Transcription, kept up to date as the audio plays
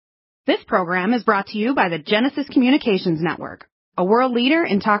This program is brought to you by the Genesis Communications Network, a world leader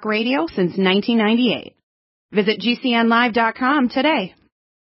in talk radio since 1998. Visit GCNlive.com today.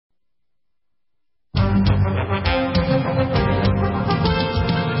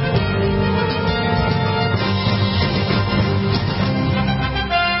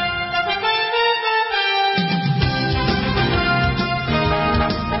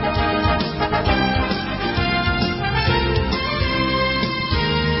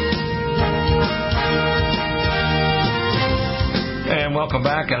 Welcome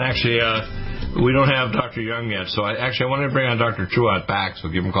back, and actually, we don't have Dr. Young yet, so I wanted to bring on Dr. Truitt back, so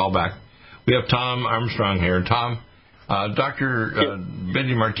give him a call back. We have Tom Armstrong here. Tom, Dr.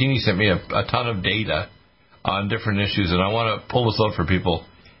 Betty Martini sent me a ton of data on different issues, and I want to pull this out for people.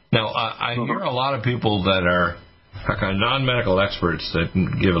 Now, I hear a lot of people that are kind of non-medical experts that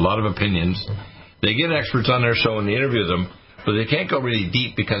give a lot of opinions. They get experts on their show and they interview them, but they can't go really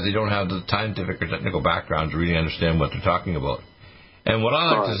deep because they don't have the scientific or technical background to really understand what they're talking about. And what I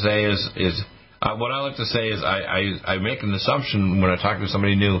like to say is I make an assumption when I talk to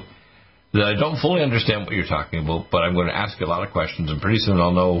somebody new that I don't fully understand what you're talking about, but I'm going to ask you a lot of questions, and pretty soon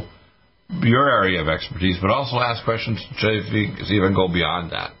I'll know your area of expertise, but also ask questions to see if I can go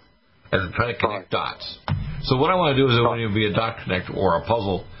beyond that and try to connect dots. So what I want to do is I want you to be a dot connector or a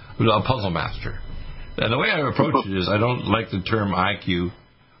puzzle master. And the way I approach it is I don't like the term IQ,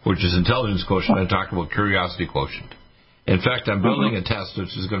 which is intelligence quotient. I talk about curiosity quotient. In fact, I'm building a test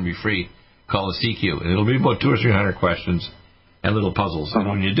which is going to be free called a CQ, and it'll be about 200 or 300 questions and little puzzles. And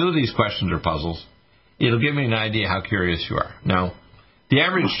when you do these questions or puzzles, it'll give me an idea how curious you are. Now, the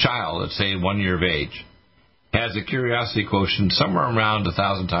average child, let's say 1 year of age, has a curiosity quotient somewhere around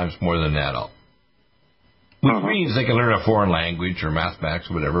 1,000 times more than an adult, which means they can learn a foreign language or mathematics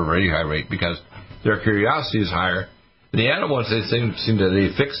or whatever, very high rate, because their curiosity is higher. And the adult ones, they seem that they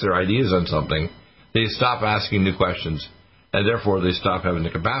fix their ideas on something. They stop asking new questions, and therefore they stop having the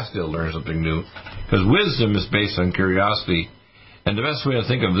capacity to learn something new, because wisdom is based on curiosity. And the best way to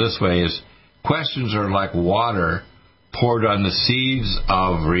think of it this way is questions are like water poured on the seeds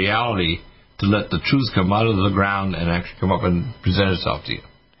of reality to let the truth come out of the ground and actually come up and present itself to you.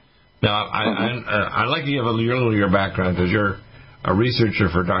 Now, I'd like to give a little of your background, because you're a researcher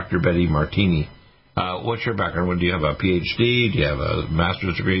for Dr. Betty Martini. What's your background? Do you have a PhD? Do you have a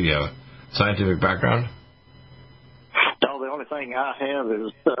master's degree? Do you have a scientific background? No, the only thing I have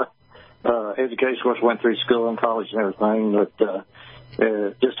is education. Of course, went through school and college and everything, but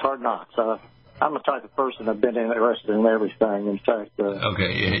just hard knocks. I'm the type of person I've been interested in everything. In fact,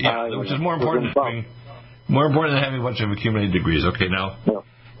 which is more important than having a bunch of accumulated degrees. Okay, now,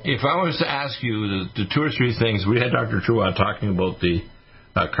 if I was to ask you the two or three things, we had Dr. Truitt talking about the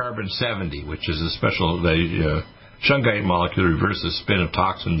carbon-70, which is a special shungite molecule reverses spin of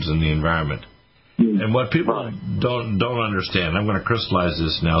toxins in the environment. And what people don't understand, I'm going to crystallize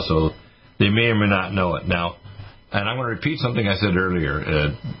this now so they may or may not know it. Now, and I'm going to repeat something I said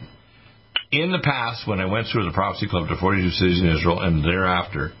earlier. In the past, when I went through the Prophecy Club to 42 cities in Israel and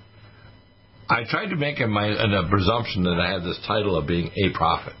thereafter, I tried to make a presumption that I had this title of being a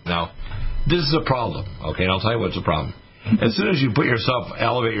prophet. Now, this is a problem, okay, and I'll tell you what's a problem. As soon as you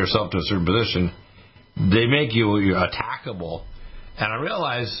elevate yourself to a certain position, they make you attackable. And I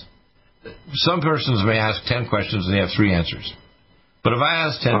realize some persons may ask 10 questions and they have 3 answers. But if I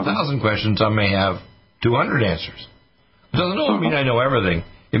ask 10,000 questions, I may have 200 answers. It doesn't mean I know everything.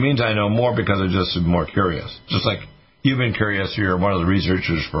 It means I know more because I'm just more curious. Just like you've been curious, you're one of the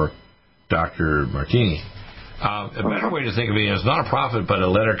researchers for Dr. Martini. A better way to think of it is not a prophet, but a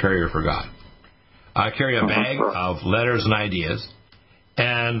letter carrier for God. I carry a bag of letters and ideas,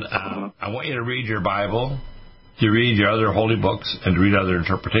 and I want you to read your Bible, to read your other holy books, and to read other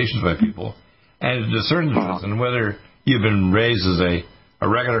interpretations by people, and to discern the truth. And whether you've been raised as a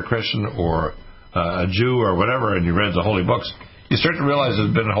regular Christian or a Jew or whatever, and you read the holy books, you start to realize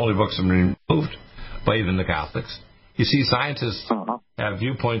there's been holy books that have been removed by even the Catholics. You see, scientists have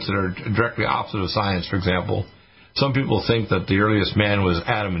viewpoints that are directly opposite of science. For example, some people think that the earliest man was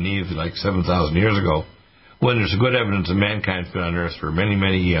Adam and Eve like 7,000 years ago, when there's good evidence that mankind's been on Earth for many,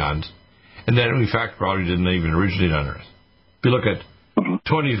 many eons, and that in fact probably didn't even originate on Earth. If you look at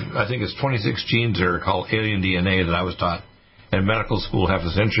 26 genes that are called alien DNA that I was taught in medical school half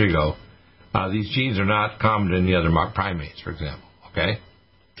a century ago. These genes are not common to any other primates, for example. Okay?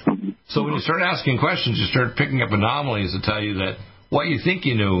 So when you start asking questions, you start picking up anomalies that tell you that what you think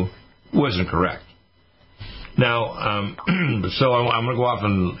you knew wasn't correct. Now, so I'm going to go off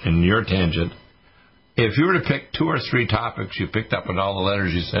in your tangent. If you were to pick 2 or 3 topics you picked up in all the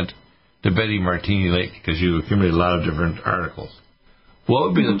letters you sent to Betty Martini lately, because you accumulated a lot of different articles, what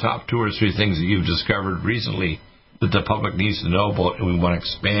would be the top 2 or 3 things that you've discovered recently that the public needs to know about, and we want to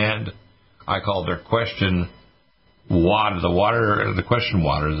expand? I call their question water, the question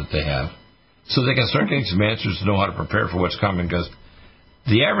water that they have, so they can start getting some answers to know how to prepare for what's coming. Because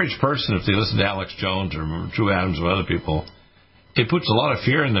the average person, if they listen to Alex Jones or Drew Adams or other people, it puts a lot of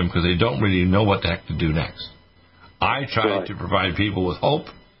fear in them because they don't really know what the heck to do next. I try to provide people with hope,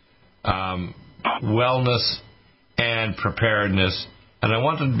 wellness, and preparedness, and I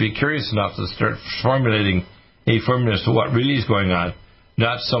want them to be curious enough to start formulating a formula as to what really is going on,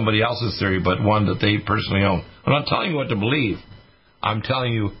 not somebody else's theory, but one that they personally own. I'm not telling you what to believe. I'm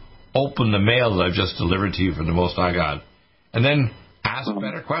telling you, open the mail that I've just delivered to you from the Most High God, and then ask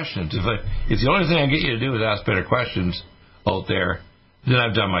better questions. If the only thing I get you to do is ask better questions out there, then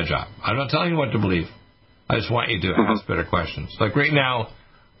I've done my job. I'm not telling you what to believe. I just want you to ask better questions. Like right now,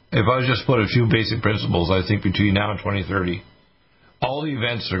 if I was just put a few basic principles, I think between now and 2030, all the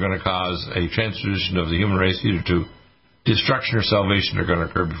events that are going to cause a transition of the human race either to destruction or salvation are going to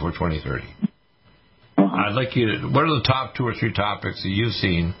occur before 2030. I'd like you to, what are the top 2 or 3 topics that you've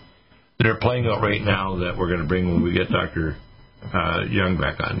seen that are playing out right now that we're going to bring when we get Dr. Young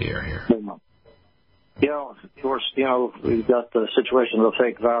back on the air here? Yeah, of course, we've got the situation of the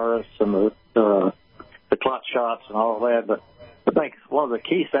fake virus and the clot shots and all that, but I think one of the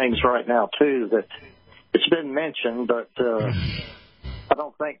key things right now, too, that it's been mentioned, but I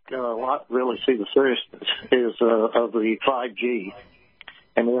don't think a lot really see the seriousness is of the 5G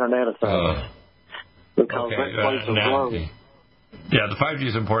and the Internet of Things. Because that plays a role. Yeah, the 5G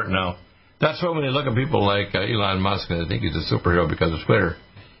is important now. That's why when you look at people like Elon Musk, and I think he's a superhero because of Twitter,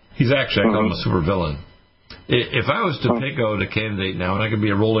 he's actually, I call him a supervillain. If I was to pick out a candidate now, and I could be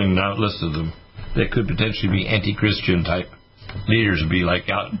a rolling list of them, that could potentially be anti-Christian type leaders, would be like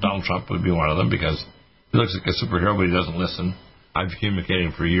Donald Trump would be one of them, because he looks like a superhero, but he doesn't listen. I've been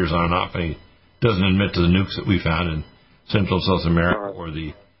communicating for years on and off, and he doesn't admit to the nukes that we found in Central South America, or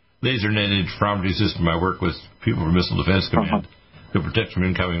the laser-netted photometry system I work with people from Missile Defense Command to protect from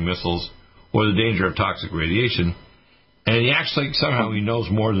incoming missiles, or the danger of toxic radiation. And he acts like somehow he knows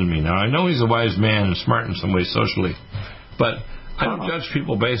more than me. Now, I know he's a wise man and smart in some ways socially, but I don't judge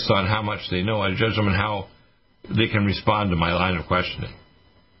people based on how much they know. I judge them on how they can respond to my line of questioning.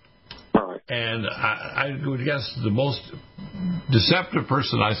 And I would guess the most deceptive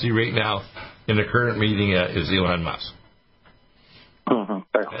person I see right now in the current meeting is Elon Musk. And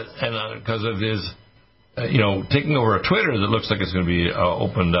because of his, taking over a Twitter that looks like it's going to be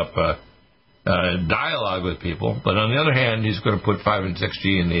opened up dialogue with people, but on the other hand, he's going to put 5 and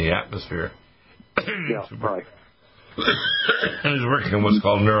 6G in the atmosphere. Yeah, right. And he's working on what's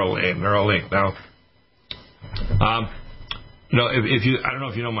called Neuralink. Now, if you, I don't know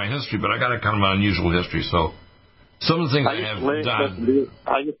if you know my history, but I got a kind of an unusual history. So some of the things I have done.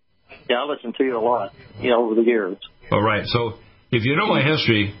 I listen to you a lot, over the years. All right. So if you know my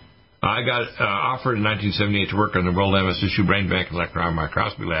history, I got offered in 1978 to work on the World MS Tissue Brain Bank Electron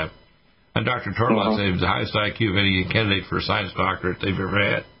Microscopy Lab. And Dr. Torlot said he was the highest IQ of any candidate for a science doctorate they've ever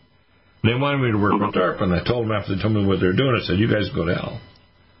had. And they wanted me to work with DARPA, and I told them after they told me what they were doing, I said, you guys go to hell.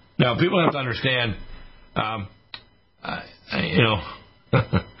 Now, people have to understand, I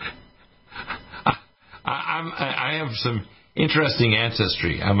have some interesting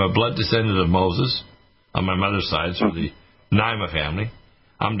ancestry. I'm a blood descendant of Moses on my mother's side, so the Naima family.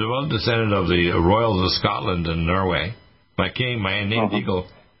 I'm a blood descendant of the royals of Scotland and Norway. My king, my named eagle,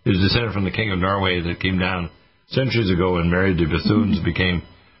 is descended from the king of Norway that came down centuries ago and married the Bethunes, became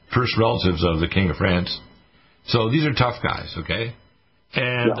first relatives of the king of France. So these are tough guys, okay?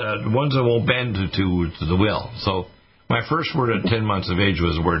 And ones that won't bend to the will. So my first word at 10 months of age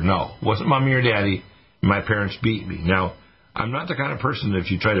was the word no. It wasn't mommy or daddy. My parents beat me. Now, I'm not the kind of person that if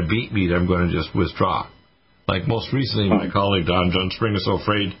you try to beat me, that I'm going to just withdraw. Like most recently, my colleague Don John Spring is so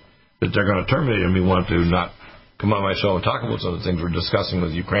afraid that they're going to terminate him. He wants to not come on my show and talk about some of the things we're discussing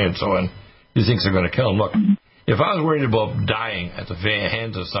with Ukraine and so on. He thinks they're going to kill him. Look, if I was worried about dying at the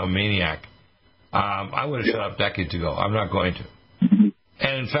hands of some maniac, I would have shut up decades ago. I'm not going to.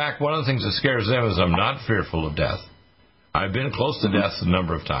 And in fact, one of the things that scares them is I'm not fearful of death. I've been close to death a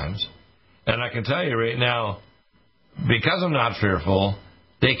number of times. And I can tell you right now, because I'm not fearful,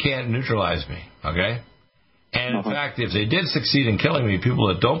 they can't neutralize me, okay? And in fact, if they did succeed in killing me, people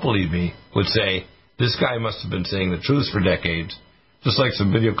that don't believe me would say, this guy must have been saying the truth for decades. Just like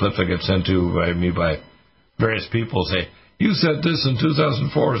some video clips I get sent to me by various people say, you said this in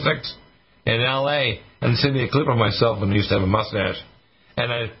 2004 or 6 in L.A., and send me a clip of myself when I used to have a mustache.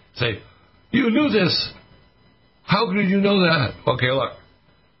 And I say, you knew this. How could you know that? Okay, look,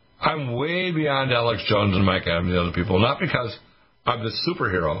 I'm way beyond Alex Jones and Mike Adams and the other people, not because I'm the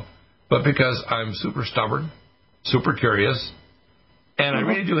superhero, but because I'm super stubborn, super curious, and I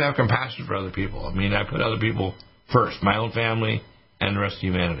really do have compassion for other people. I mean, I put other people first, my own family and the rest of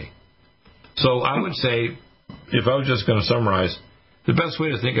humanity. So I would say, if I was just going to summarize, the best way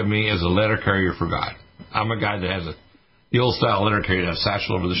to think of me is a letter carrier for God. I'm a guy that has the old style letter carrier, a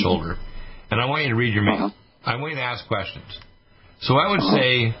satchel over the shoulder, and I want you to read your mail. I want you to ask questions. So I would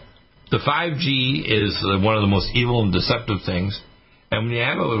say the 5G is one of the most evil and deceptive things. And when you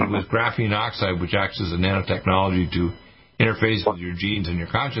have it with graphene oxide, which acts as a nanotechnology to interface with your genes and your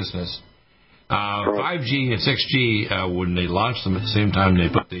consciousness, 5G and 6G, when they launched them at the same time they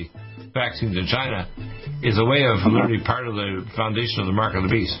put the vaccines in China, is a way of literally part of the foundation of the mark of the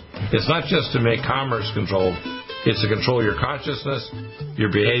beast. It's not just to make commerce controlled, it's to control your consciousness, your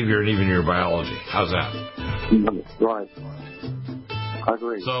behavior, and even your biology. How's that? Right. I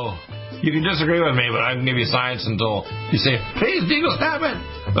agree. So, you can disagree with me, but I can give you science until you say, please, Deagle, stop it.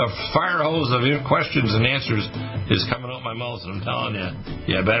 The fire hose of questions and answers is coming out my mouth, and I'm telling you,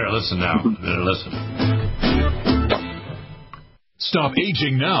 better listen now. Better listen. Stop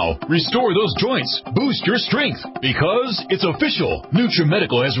aging now. Restore those joints. Boost your strength. Because it's official.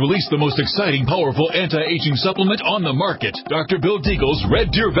 NutriMedical has released the most exciting, powerful anti-aging supplement on the market. Dr. Bill Deagle's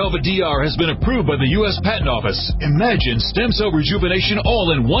Red Deer Velvet DR has been approved by the U.S. Patent Office. Imagine stem cell rejuvenation all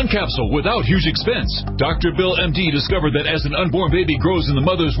in one capsule without huge expense. Dr. Bill MD discovered that as an unborn baby grows in the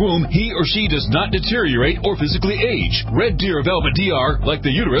mother's womb, he or she does not deteriorate or physically age. Red Deer Velvet DR, like the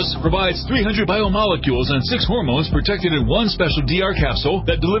uterus, provides 300 biomolecules and 6 hormones protected in one special DR capsule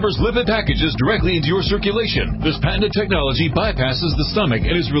that delivers lipid packages directly into your circulation. This patented technology bypasses the stomach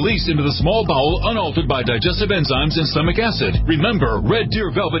and is released into the small bowel unaltered by digestive enzymes and stomach acid. Remember, Red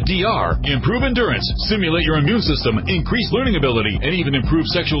Deer Velvet DR. Improve endurance, stimulate your immune system, increase learning ability, and even improve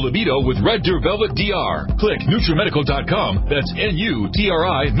sexual libido with Red Deer Velvet DR. Click NutriMedical.com, that's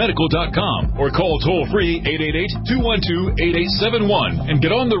NUTRI Medical.com, or call toll-free 888-212-8871 and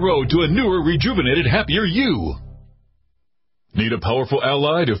get on the road to a newer, rejuvenated, happier you. Need a powerful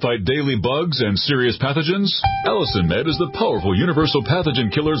ally to fight daily bugs and serious pathogens? Allison Med is the powerful universal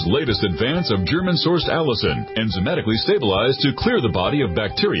pathogen killer's latest advance of German-sourced allicin, enzymatically stabilized to clear the body of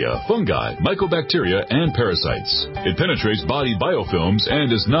bacteria, fungi, mycobacteria, and parasites. It penetrates body biofilms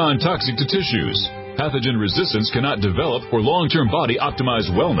and is non-toxic to tissues. Pathogen resistance cannot develop for long-term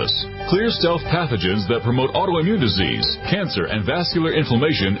body-optimized wellness. Clear stealth pathogens that promote autoimmune disease, cancer, and vascular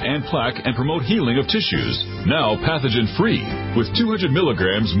inflammation and plaque and promote healing of tissues. Now pathogen-free. With 200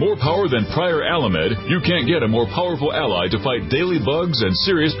 milligrams more power than prior Alamed, you can't get a more powerful ally to fight daily bugs and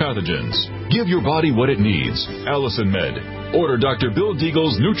serious pathogens. Give your body what it needs. Allison Med. Order Dr. Bill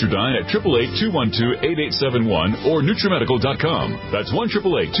Deagle's Nutridyne at 888-212-8871 or NutriMedical.com. That's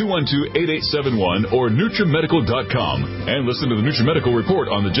 1-888-212-8871 or NutriMedical.com. And listen to the NutriMedical Report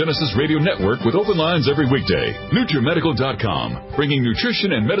on the Genesis Radio Network with open lines every weekday. NutriMedical.com, bringing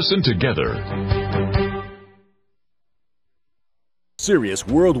nutrition and medicine together. Serious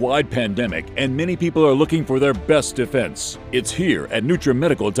worldwide pandemic, and many people are looking for their best defense. It's here at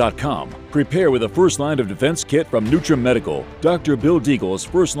NutriMedical.com. Prepare with a first line of defense kit from NutriMedical. Dr. Bill Deagle's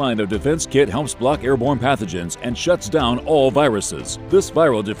first line of defense kit helps block airborne pathogens and shuts down all viruses. This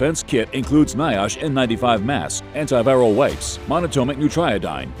viral defense kit includes NIOSH N95 mask, antiviral wipes, monatomic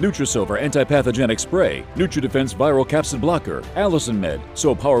Nutriodine, Nutrisilver antipathogenic spray, NutriDefense viral capsid blocker, Allison Med,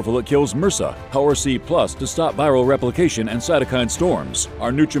 so powerful it kills MRSA, Power C Plus to stop viral replication and cytokine storms.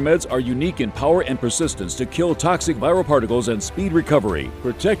 Our NutriMeds are unique in power and persistence to kill toxic viral particles and speed recovery.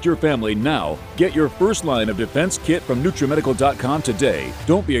 Protect your family now. Get your first line of defense kit from NutriMedical.com today.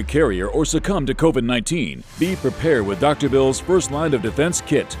 Don't be a carrier or succumb to COVID-19. Be prepared with Dr. Bill's first line of defense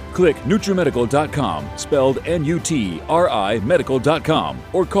kit. Click NutriMedical.com, spelled N-U-T-R-I Medical.com,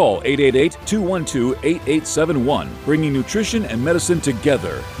 or call 888-212-8871, bringing nutrition and medicine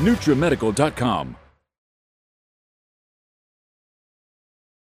together. NutriMedical.com.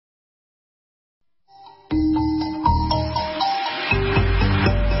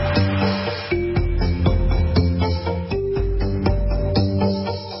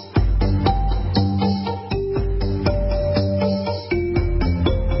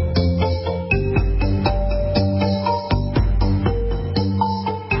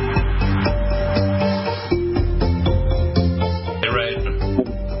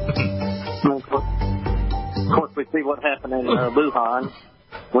 See what happened in Wuhan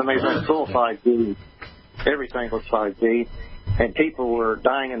when they went full 5G. Everything was 5G, and people were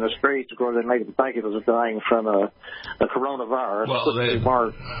dying in the streets where they made them think it was dying from a coronavirus.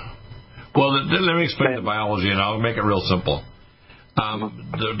 Well, let me explain the biology, and I'll make it real simple.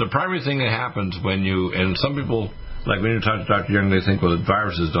 The primary thing that happens when you, and some people like when you talk to Dr. Young, they think, well, that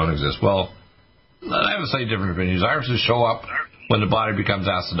viruses don't exist. Well, I have a slightly different opinion. Viruses show up when the body becomes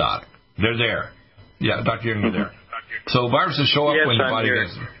acidotic. They're there. Yeah, Dr. Young, you're there. So viruses show up when your body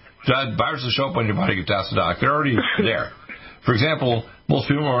gets acidotic. They're already there. For example, most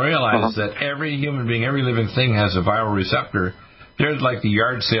people don't realize that every human being, every living thing has a viral receptor. They're like the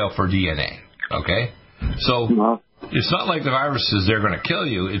yard sale for DNA. Okay? So it's not like the viruses, they're going to kill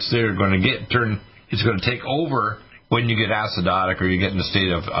you. It's going to take over when you get acidotic or you get in a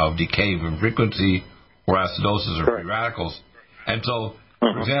state of decay from frequency or acidosis or free radicals. And so,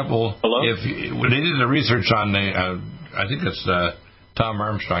 for example, when they did the research on I think it's Tom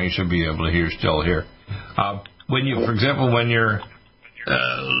Armstrong, you should be able to hear still here. When you, for example, when you're,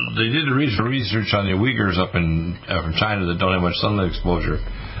 they did the research on the Uyghurs up in from China that don't have much sunlight exposure.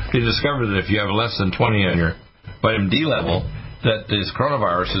 They discovered that if you have less than 20 on your vitamin D level, that this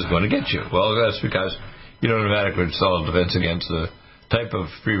coronavirus is going to get you. Well, that's because you don't have adequate cell defense against the type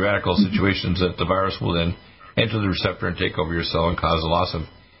of free radical situations that the virus will then enter the receptor and take over your cell and cause a loss of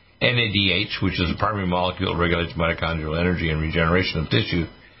NADH, which is a primary molecule that regulates mitochondrial energy and regeneration of tissue.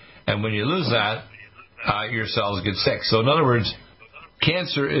 And when you lose that, your cells get sick. So in other words,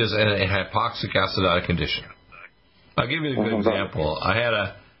 cancer is a hypoxic acidotic condition. I'll give you a good example. I had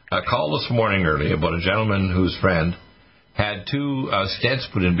a call this morning early about a gentleman whose friend had 2 stents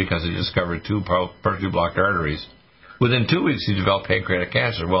put in because he discovered 2 partially blocked arteries. Within 2 weeks, he developed pancreatic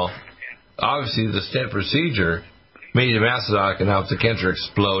cancer. Well, obviously, the stent procedure made him acidotic, and now the cancer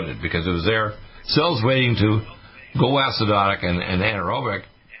exploded because it was there, cells waiting to go acidotic and anaerobic,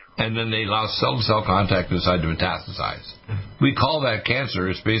 and then they lost cell-to-cell contact and decided to metastasize. We call that cancer.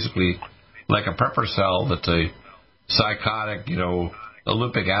 It's basically like a prepper cell that's a psychotic,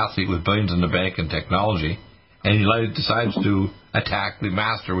 Olympic athlete with billions in the bank and technology, and he decides to attack the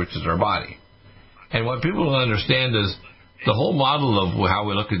master, which is our body. And what people don't understand is the whole model of how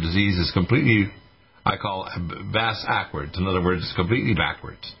we look at disease is completely, I call, backwards. In other words, it's completely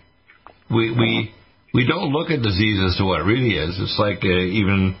backwards. We don't look at disease as to what it really is. It's like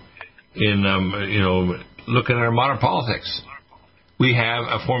even in looking at our modern politics, we have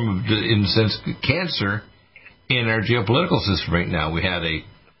a form of, in a sense, cancer in our geopolitical system right now. We had a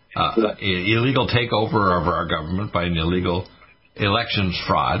illegal takeover of our government by an illegal elections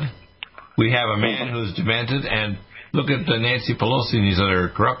fraud. We have a man who's demented, and look at Nancy Pelosi and these other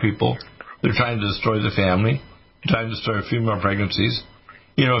corrupt people. They're trying to destroy the family, trying to destroy female pregnancies.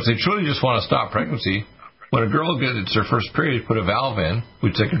 If they truly just want to stop pregnancy, when a girl gets her first period, put a valve in,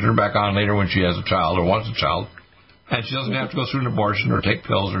 which they can turn back on later when she has a child or wants a child, and she doesn't have to go through an abortion or take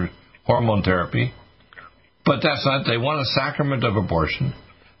pills or hormone therapy. But that's not, they want a sacrament of abortion.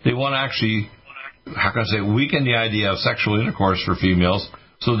 They want to actually, weaken the idea of sexual intercourse for females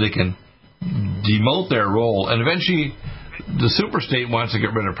so they can demote their role. And eventually, the superstate wants to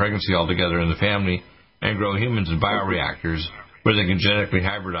get rid of pregnancy altogether in the family and grow humans in bioreactors where they can genetically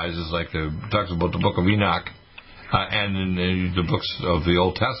hybridize, like talks about the Book of Enoch and in the books of the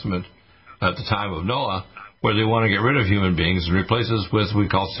Old Testament at the time of Noah, where they want to get rid of human beings and replace us with what we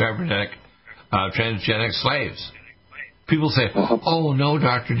call cybernetic transgenic slaves. People say, oh, no,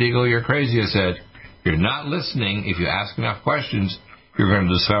 Dr. Deagle, you're crazy. I said, you're not listening. If you ask enough questions, you're going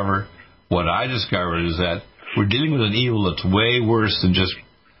to discover what I discovered is that we're dealing with an evil that's way worse than just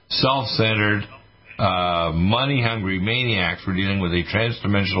self-centered, money-hungry maniacs. We're dealing with a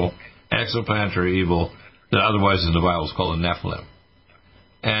transdimensional exoplanetary evil that otherwise in the Bible is called a Nephilim.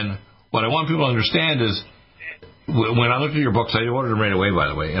 And what I want people to understand is, when I looked at your books, I ordered them right away, by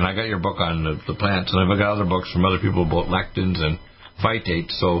the way, and I got your book on the plants, and I've got other books from other people about lectins and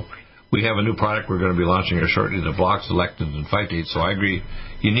phytates. So we have a new product we're going to be launching here shortly that blocks the lectins and phytates. So I agree,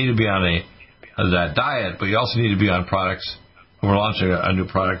 you need to be on that diet, but you also need to be on products. We're launching a new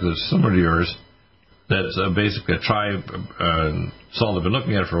product that's similar to yours, that's basically a salt I've been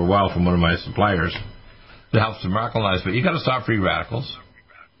looking at for a while from one of my suppliers that helps to miraculonize. But you got to stop free radicals.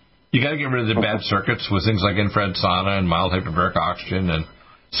 You got to get rid of the bad circuits with things like infrared sauna and mild hyperbaric oxygen and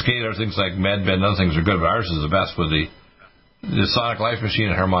scalar things like med bed and other things are good, but ours is the best with the sonic life machine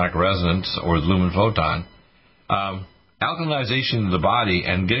and harmonic resonance or the lumen photon. Alkalinization of the body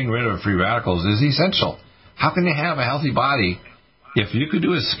and getting rid of free radicals is essential. How can you have a healthy body if you could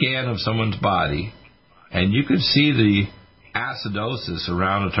do a scan of someone's body and you could see the acidosis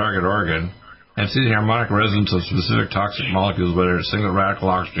around a target organ and see the harmonic resonance of specific toxic molecules, whether it's single radical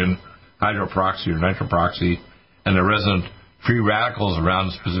oxygen, hydroperoxy, or nitroperoxy, and the resonant free radicals around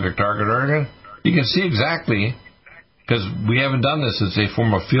a specific target organ? You can see exactly, because we haven't done this as a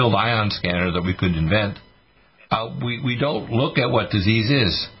form of field ion scanner that we could invent. We don't look at what disease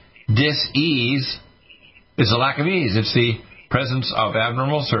is. Dis-ease It's a lack of ease. It's the presence of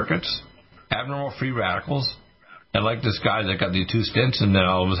abnormal circuits, abnormal free radicals, and like this guy that got the 2 stents and then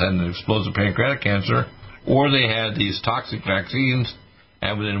all of a sudden explosive pancreatic cancer, or they had these toxic vaccines,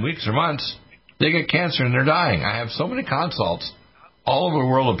 and within weeks or months, they get cancer and they're dying. I have so many consults all over the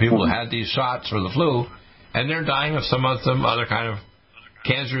world of people who had these shots for the flu, and they're dying of some other kind of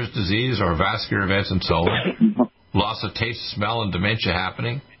cancerous disease or vascular events and so on. Loss of taste, smell, and dementia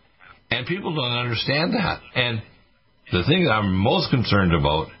happening. And people don't understand that. And the thing that I'm most concerned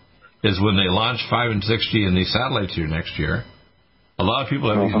about is when they launch 5 and 6G in these satellites here next year, a lot of people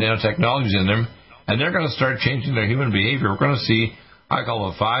have these nanotechnologies in them, and they're going to start changing their human behavior. We're going to see, I call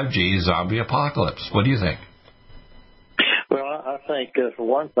it 5G zombie apocalypse. What do you think? Well, I think, for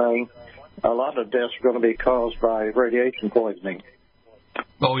one thing, a lot of deaths are going to be caused by radiation poisoning.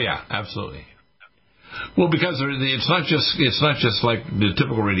 Oh, yeah, absolutely. Well, because it's not just like the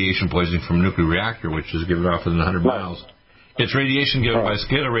typical radiation poisoning from a nuclear reactor, which is given off within 100 miles. It's radiation given by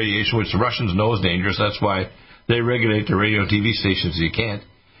scalar radiation, which the Russians know is dangerous. That's why they regulate their radio and TV stations. You can't.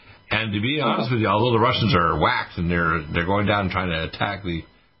 And to be honest with you, although the Russians are whacked and they're going down and trying to attack the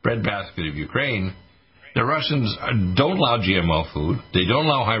breadbasket of Ukraine, the Russians don't allow GMO food. They don't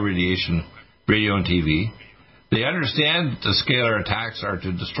allow high radiation radio and TV. They understand the scalar attacks are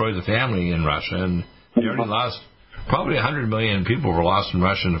to destroy the family in Russia, and they already lost probably 100 million people were lost in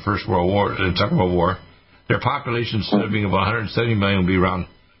Russia in the First World War, the Second World War. Their population, instead of being about 170 million, will be around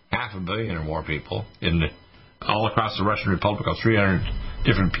 500 million or more people all across the Russian Republic of 300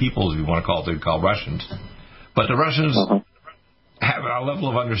 different peoples, if you want to call it, they'd call Russians. But the Russians have a level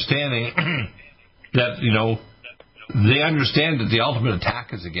of understanding that, they understand that the ultimate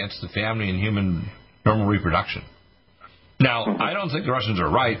attack is against the family and human normal reproduction. Now, I don't think the Russians are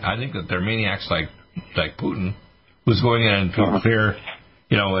right. I think that they're maniacs like Putin, who's going in and clear,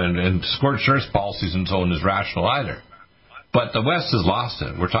 and scorched earth policies and so on is rational either. But the West has lost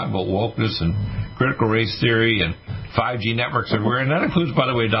it. We're talking about wokeness and critical race theory and 5G networks everywhere. And that includes, by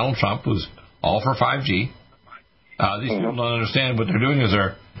the way, Donald Trump, who's all for 5G. These people don't understand what they're doing is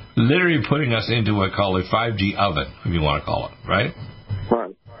they're literally putting us into what I call a 5G oven, if you want to call it, right?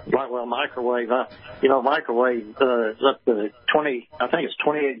 Right. Well, microwave, microwave is up to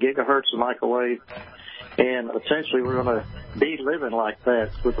 28 gigahertz of microwave. And essentially we're going to be living like that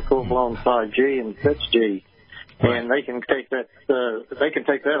with the full-blown 5G and 6G. And they can take that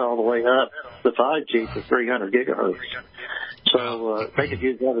all the way up the 5G to 300 gigahertz. So they could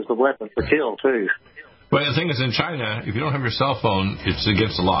use that as a weapon for kill too. Well, the thing is, in China, if you don't have your cell phone, it's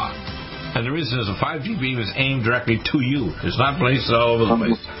against the law. And the reason is a 5G beam is aimed directly to you. It's not placed all over the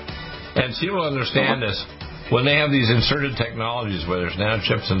place. And so you will understand this. When they have these inserted technologies, whether it's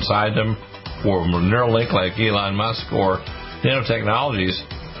nanochips inside them, or Neuralink like Elon Musk, or nanotechnologies,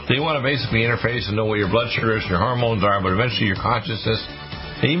 they want to basically interface and know what your blood sugars, your hormones are, but eventually your consciousness.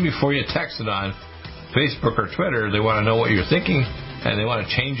 And even before you text it on Facebook or Twitter, they want to know what you're thinking, and they want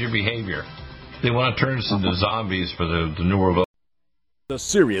to change your behavior. They want to turn us into zombies for the New World. A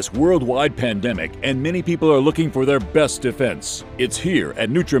serious worldwide pandemic, and many people are looking for their best defense. It's here at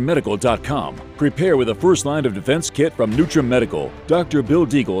NutriMedical.com. Prepare with a first line of defense kit from NutriMedical. Dr. Bill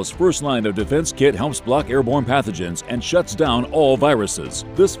Deagle's first line of defense kit helps block airborne pathogens and shuts down all viruses.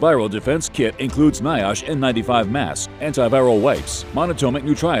 This viral defense kit includes NIOSH N95 masks, antiviral wipes, monatomic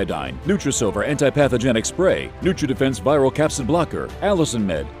Nutriodine, Nutrisilver antipathogenic spray, NutriDefense viral capsid blocker, Allison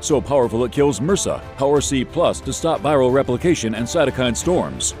Med, so powerful it kills MRSA, Power C Plus to stop viral replication and cytokine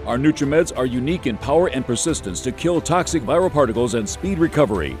storms. Our NutriMeds are unique in power and persistence to kill toxic viral particles and speed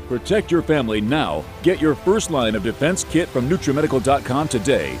recovery. Protect your family now. Get your first line of defense kit from NutriMedical.com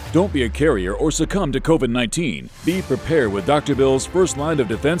today. Don't be a carrier or succumb to COVID-19. Be prepared with Dr. Bill's first line of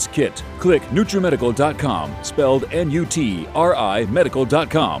defense kit. Click NutriMedical.com, spelled N-U-T-R-I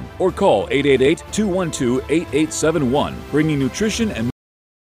medical.com, or call 888-212-8871, bringing nutrition and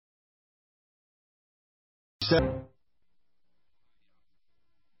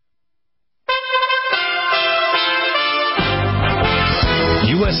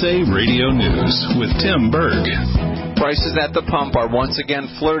USA Radio News with Tim Berg. Prices at the pump are once again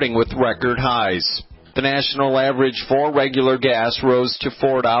flirting with record highs. The national average for regular gas rose to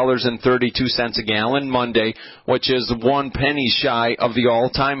 $4.32 a gallon Monday, which is 1 penny shy of the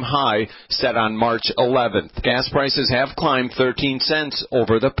all-time high set on March 11th. Gas prices have climbed 13 cents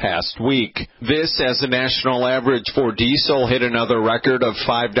over the past week. This as the national average for diesel hit another record of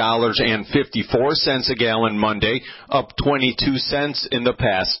 $5.54 a gallon Monday, up 22 cents in the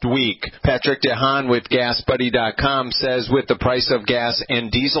past week. Patrick DeHaan with GasBuddy.com says with the price of gas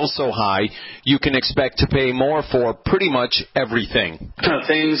and diesel so high, you can expect expect to pay more for pretty much everything.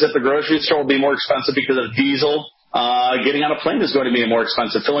 Things at the grocery store will be more expensive because of diesel. Getting on a plane is going to be more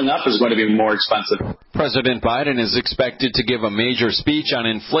expensive. Filling up is going to be more expensive. President Biden is expected to give a major speech on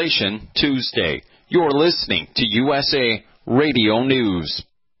inflation Tuesday. You're listening to USA Radio News.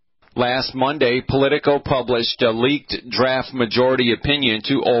 Last Monday, Politico published a leaked draft majority opinion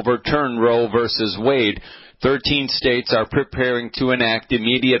to overturn Roe v. Wade. 13 states are preparing to enact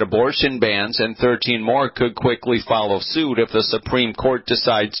immediate abortion bans, and 13 more could quickly follow suit if the Supreme Court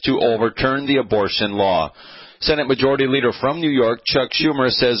decides to overturn the abortion law. Senate Majority Leader from New York, Chuck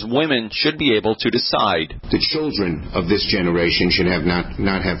Schumer, says women should be able to decide. The children of this generation should have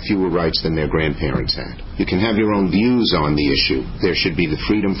not have fewer rights than their grandparents had. You can have your own views on the issue. There should be the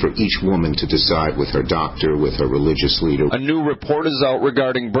freedom for each woman to decide with her doctor, with her religious leader. A new report is out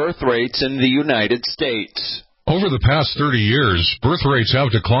regarding birth rates in the United States. Over the past 30 years, birth rates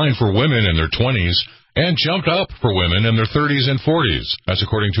have declined for women in their 20s and jumped up for women in their 30s and 40s. That's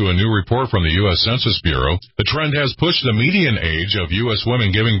according to a new report from the U.S. Census Bureau. The trend has pushed the median age of U.S.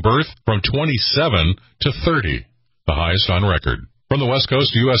 women giving birth from 27 to 30, the highest on record. From the West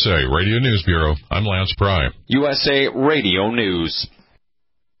Coast USA Radio News Bureau, I'm Lance Pry. USA Radio News.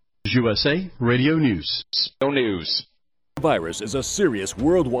 USA Radio News. News. Virus is a serious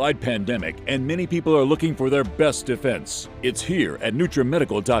worldwide pandemic, and many people are looking for their best defense. It's here at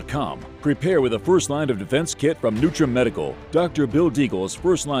NutriMedical.com. Prepare with a first line of defense kit from NutriMedical. Dr. Bill Deagle's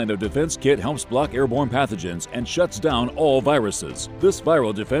first line of defense kit helps block airborne pathogens and shuts down all viruses. This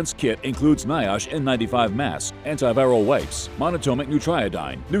viral defense kit includes NIOSH N95 mask, antiviral wipes, monatomic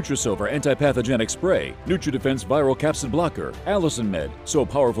Nutriodine, Nutrisilver antipathogenic spray, NutriDefense viral capsid blocker, Allison Med, so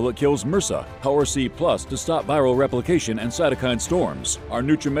powerful it kills MRSA, Power C Plus to stop viral replication and cytokine storms. Our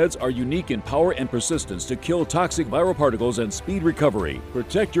NutriMeds are unique in power and persistence to kill toxic viral particles and speed recovery.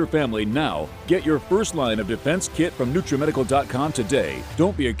 Protect your family now. Get your first line of defense kit from NutriMedical.com today.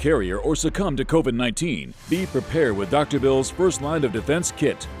 Don't be a carrier or succumb to COVID-19. Be prepared with Dr. Bill's first line of defense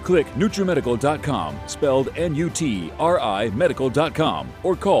kit. Click NutriMedical.com, spelled N-U-T-R-I medical.com,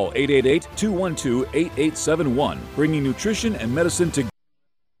 or call 888-212-8871, bringing nutrition and medicine together.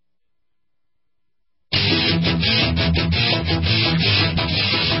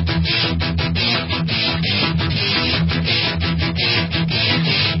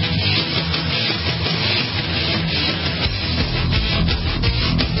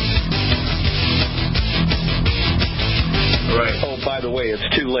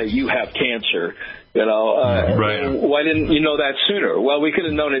 You have cancer, right. Why didn't you know that sooner? Well, we could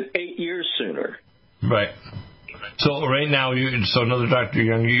have known it 8 years sooner. Right. So right now, so another Dr.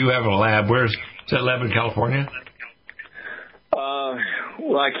 Young, you have a lab. Is that lab in California?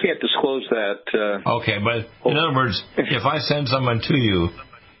 Well, I can't disclose that. Okay, but in other words, if I send someone to you,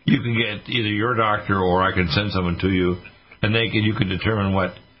 you can get either your doctor or I can send someone to you, and you can determine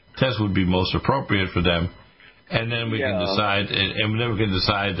what test would be most appropriate for them. And then we can decide,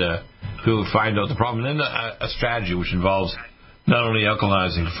 to find out the problem. And then a strategy which involves not only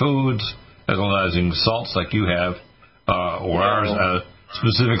alkalizing foods, alkalizing salts like you have, or ours,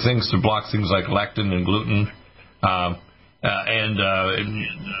 specific things to block things like lectin and gluten, and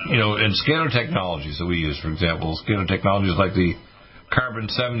scalar technologies that we use. For example, scalar technologies like the carbon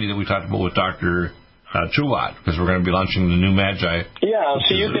 70 that we talked about with Dr. Truwatt, because we're going to be launching the new Magi. Yeah,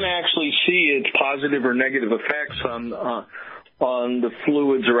 so you can actually see its positive or negative effects on the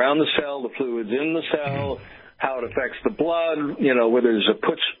fluids around the cell, the fluids in the cell, how it affects the blood, whether there's a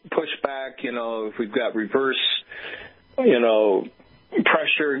pushback, if we've got reverse,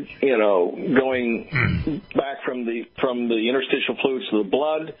 pressure, going back from the interstitial fluids to the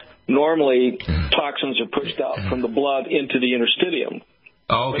blood. Normally, toxins are pushed out from the blood into the interstitium.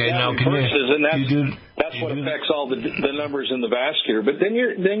 Oh, okay, now that's what affects all the numbers in the vascular. But then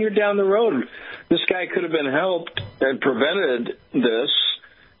you're down the road. This guy could have been helped and prevented this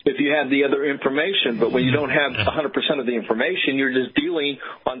if you had the other information. But when you don't have 100% of the information, you're just dealing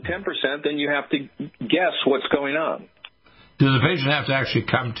on 10%. Then you have to guess what's going on. Does the patient have to actually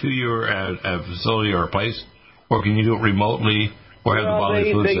come to your facility or a place, or can you do it remotely? Or have the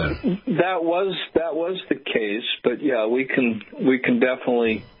bodily fluids in? That was the case, but yeah, we can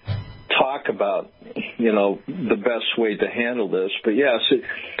definitely talk about the best way to handle this. But yes,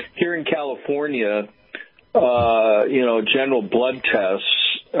 here in California, general blood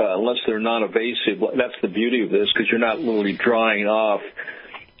tests, unless they're non-invasive, that's the beauty of this, because you're not literally drying off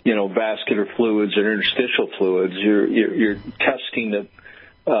vascular fluids or interstitial fluids. You're testing it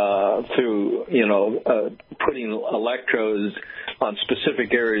through putting electrodes on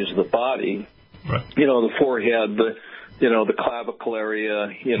specific areas of the body, right. The forehead, the clavicle area,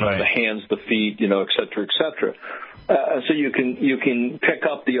 right. the hands, the feet, et cetera, et cetera. So you can pick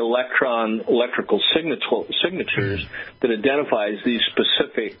up the electrical signatures that identifies these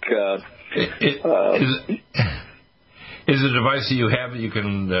specific. Is it a device that you have that you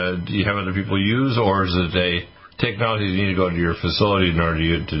can? Do you have other people use, or is it a technology you need to go to your facility in order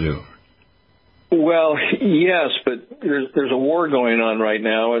to do? Well, yes, but there's a war going on right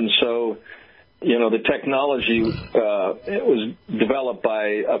now, and so the technology it was developed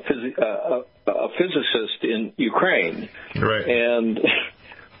by a physicist in Ukraine, right? And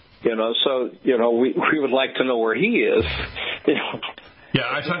so we would like to know where he is. Yeah,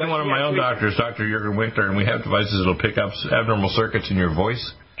 I talked to one of my own doctors, Dr. Jürgen Winkler, and we have devices that will pick up abnormal circuits in your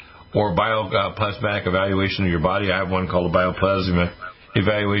voice or bioplasmatic evaluation of your body. I have one called a bioplasma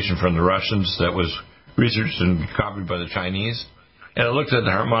evaluation from the Russians that was researched and copied by the Chinese. And it looks at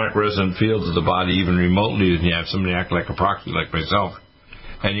the harmonic resonant fields of the body even remotely, and you have somebody act like a proxy like myself.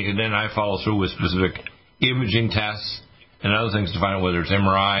 And you can then I follow through with specific imaging tests and other things to find out whether it's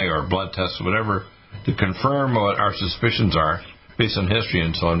MRI or blood tests or whatever to confirm what our suspicions are based on history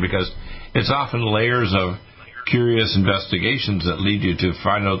and so on, because it's often layers of curious investigations that lead you to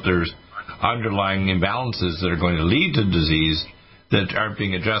find out there's underlying imbalances that are going to lead to disease that aren't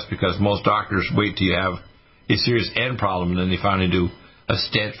being addressed, because most doctors wait till you have a serious end problem and then they finally do a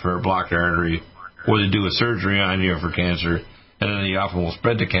stent for a blocked artery, or they do a surgery on you for cancer, and then they often will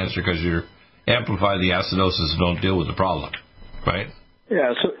spread the cancer because you amplify the acidosis and don't deal with the problem, right?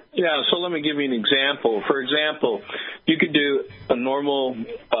 So let me give you an example. For example, you could do a normal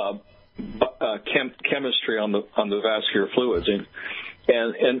chemistry on the vascular fluids,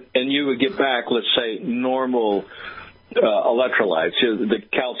 and you would get back, let's say, normal electrolytes. The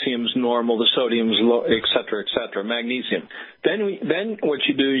calcium's normal, the sodium's low, et cetera, magnesium. Then what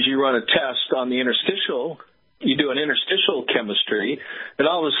you do is you run a test on the interstitial. You do an interstitial chemistry, and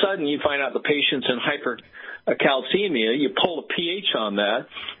all of a sudden you find out the patient's in hypercalcemia. You pull the pH on that,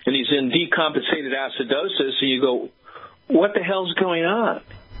 and he's in decompensated acidosis, and you go, what the hell's going on?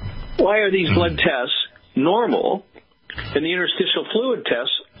 Why are these blood tests normal, and the interstitial fluid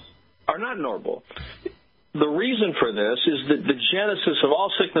tests are not normal? The reason for this is that the genesis of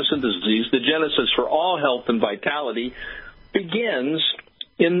all sickness and disease, the genesis for all health and vitality, begins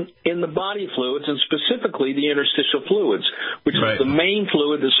in the body fluids, and specifically the interstitial fluids, which right. is the main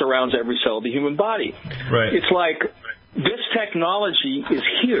fluid that surrounds every cell of the human body. Right. It's like this technology is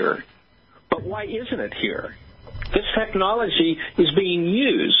here, but why isn't it here? This technology is being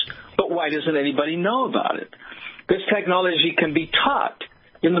used, but why doesn't anybody know about it? This technology can be taught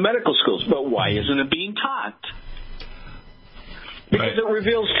in the medical schools, but why isn't it being taught? Because it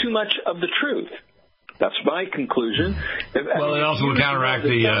reveals too much of the truth. That's my conclusion. Well, it also will counteract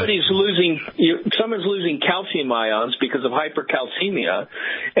the... Someone's losing calcium ions because of hypercalcemia,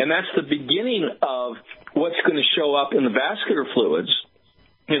 and that's the beginning of what's going to show up in the vascular fluids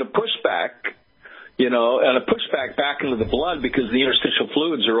in a pushback, and a pushback back into the blood because the interstitial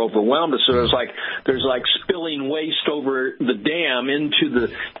fluids are overwhelmed. So there's like spilling waste over the dam into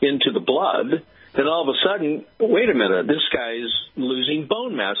the blood. Then all of a sudden, wait a minute, this guy's losing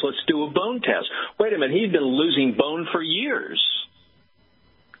bone mass. Let's do a bone test. Wait a minute, he'd been losing bone for years.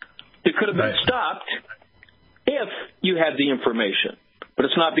 It could have been stopped if you had the information. But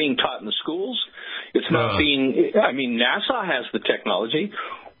it's not being taught in the schools. It's not being, NASA has the technology.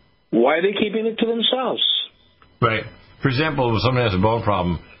 Why are they keeping it to themselves? Right. For example, if somebody has a bone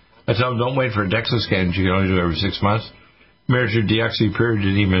problem, I tell them don't wait for a DEXA scan, which you can only do every 6 months. Measure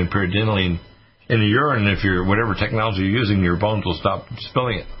deoxypyridine and pyridinylene in the urine. If you're whatever technology you're using, your bones will stop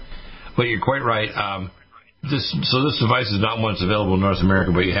spilling it. But you're quite right. This device is not one that's available in North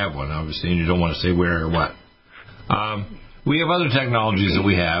America, but you have one, obviously, and you don't want to say where or what. We have other technologies that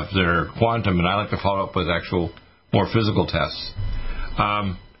we have that are quantum, and I like to follow up with actual more physical tests.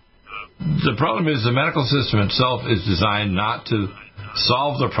 The problem is the medical system itself is designed not to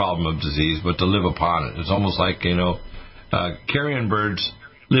solve the problem of disease, but to live upon it. It's almost like, carrion birds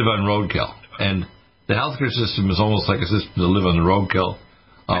live on roadkill. And the healthcare system is almost like a system to live on the roadkill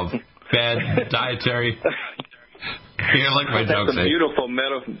of bad dietary. I like my jokes. That's a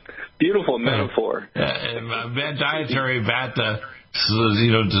beautiful metaphor. Bad dietary, bad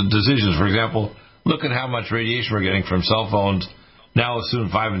decisions. For example, look at how much radiation we're getting from cell phones now, soon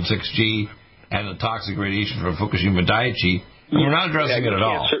 5 and 6G, and the toxic radiation from Fukushima Daiichi. We're not addressing it at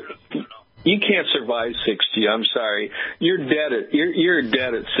all. You can't survive 6G. I'm sorry. You're dead at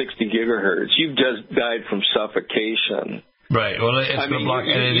 60 gigahertz. You've just died from suffocation. Right. Well, it's going to block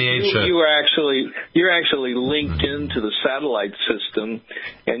NADH. You're actually linked into the satellite system,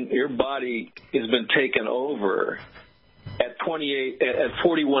 and your body has been taken over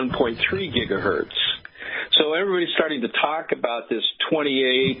 41.3 gigahertz. So everybody's starting to talk about this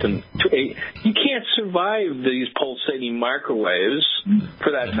 28 and 8. You can't survive these pulsating microwaves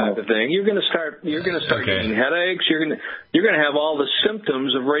for that type of thing. You're going to start getting headaches. You're going to have all the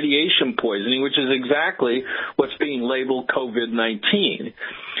symptoms of radiation poisoning, which is exactly what's being labeled COVID-19.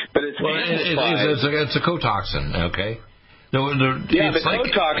 But it's it's a cotoxin, okay? The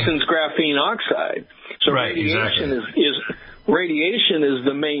cotoxin's graphene oxide. So radiation is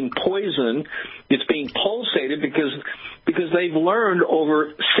the main poison. It's being pulsated because they've learned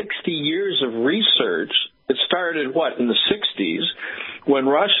over 60 years of research. It started, in the 60s when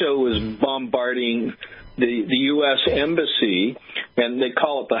Russia was bombarding the U.S. embassy, and they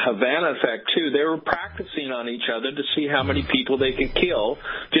call it the Havana effect, too. They were practicing on each other to see how many people they could kill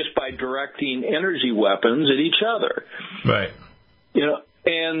just by directing energy weapons at each other. Right.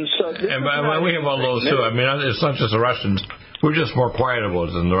 And so... we have all those, too. I mean, it's not just the Russians. We're just more quiet about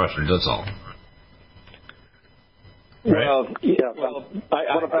it than the Russians, that's all. Right? I've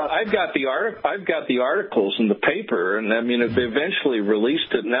got the articles in the paper, and I mean, they eventually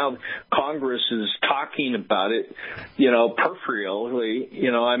released it. Now Congress is talking about it, peripherally.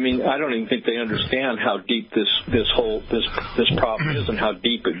 I mean, I don't even think they understand how deep this problem is and how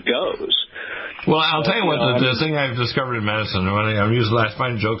deep it goes. Well, I'll tell you what, the thing I've discovered in medicine, when I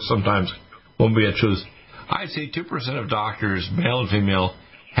find jokes sometimes won't be a truth. I'd say 2% of doctors, male and female,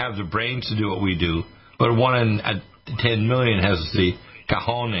 have the brains to do what we do, but 1 in 10 million has the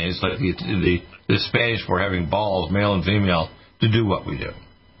cojones, like the Spanish for having balls, male and female, to do what we do.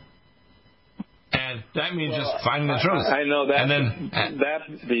 And that means just finding the truth. I know that. And then that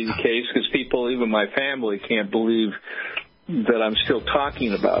be the case because people, even my family, can't believe that I'm still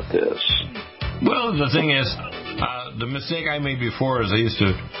talking about this. Well, the thing is, the mistake I made before is I used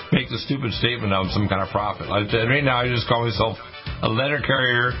to make the stupid statement of some kind of prophet. Right now, I just call myself a letter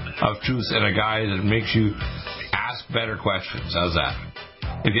carrier of truth and a guy that makes you ask better questions. How's that?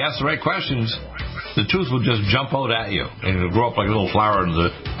 If you ask the right questions, the truth will just jump out at you, and it'll grow up like a little flower in the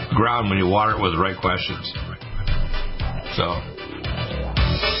ground when you water it with the right questions. So,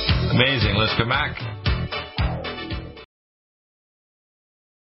 amazing. Let's come back.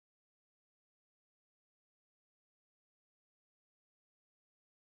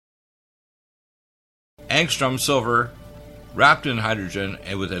 Angstrom silver wrapped in hydrogen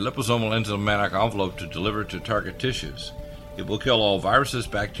and with a liposomal enzymatic envelope to deliver to target tissues. It will kill all viruses,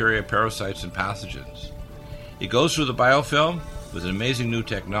 bacteria, parasites, and pathogens. It goes through the biofilm with an amazing new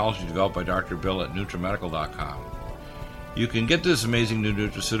technology developed by Dr. Bill at NutriMedical.com. You can get this amazing new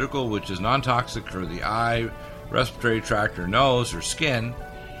nutraceutical, which is non-toxic for the eye, respiratory tract, or nose, or skin,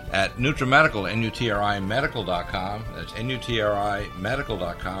 at NutriMedical, NUTRIMedical.com. That's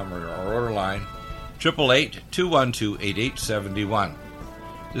NUTRIMedical.com, or our order line 888-212-8871.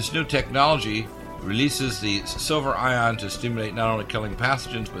 This new technology releases the silver ion to stimulate not only killing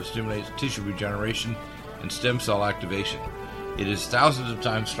pathogens, but stimulates tissue regeneration and stem cell activation. It is thousands of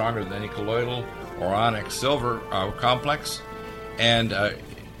times stronger than any colloidal or onyx silver complex, and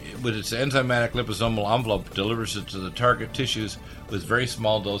with its enzymatic liposomal envelope, delivers it to the target tissues with very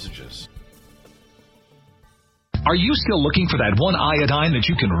small dosages. Are you still looking for that one iodine that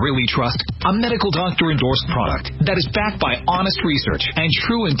you can really trust? A medical doctor-endorsed product that is backed by honest research and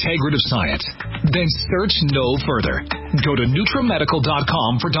true integrative science? Then search no further. Go to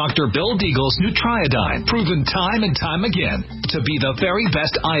NutriMedical.com for Dr. Bill Deagle's Nutriodine, proven time and time again to be the very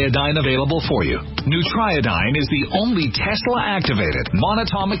best iodine available for you. Nutriodine is the only Tesla-activated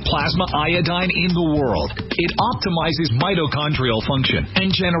monatomic plasma iodine in the world. It optimizes mitochondrial function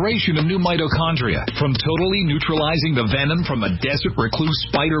and generation of new mitochondria from totally neutralizing the venom from a desert recluse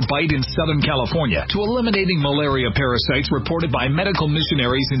spider bite in Southern California to eliminating malaria parasites reported by medical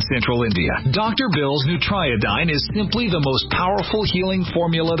missionaries in Central India. Dr. Bill's Nutriodine is simply the most powerful healing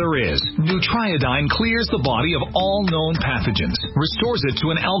formula there is. Nutriodine clears the body of all known pathogens, restores it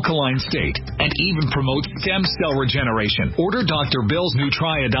to an alkaline state, and even promotes stem cell regeneration. Order Dr. Bill's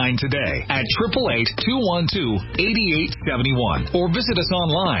Nutriodine today at 888-212-8871 or visit us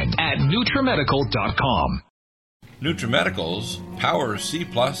online at NutriMedical.com. NutriMedical's Power C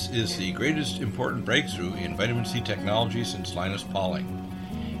Plus is the greatest important breakthrough in vitamin C technology since Linus Pauling.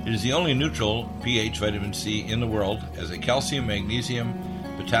 It is the only neutral pH vitamin C in the world as a calcium, magnesium,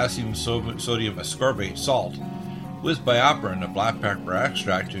 potassium, sodium ascorbate salt with BioPerine, a black pepper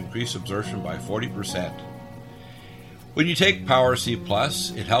extract, to increase absorption by 40%. When you take Power C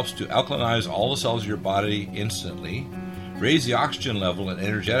Plus, it helps to alkalinize all the cells of your body instantly, raise the oxygen level and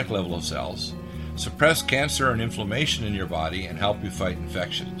energetic level of cells, suppress cancer and inflammation in your body, and help you fight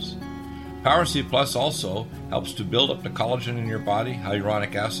infections. Power C Plus also helps to build up the collagen in your body,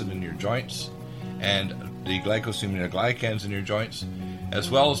 hyaluronic acid in your joints, and the glycosaminoglycans in your joints, as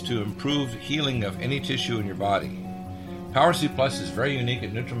well as to improve healing of any tissue in your body. Power C Plus is very unique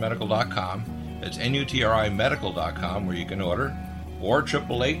at NutriMedical.com. It's NUTRIMedical.com where you can order, or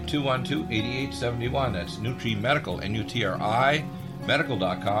 888-212-8871. That's NutriMedical, NUTRI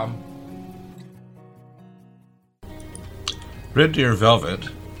medical.com. Red Deer Velvet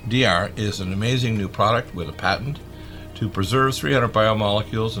DR is an amazing new product with a patent to preserve 300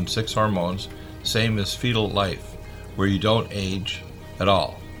 biomolecules and 6 hormones, same as fetal life, where you don't age at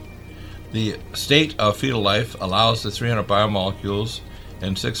all. The state of fetal life allows the 300 biomolecules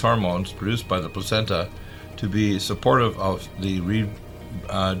and 6 hormones produced by the placenta to be supportive of the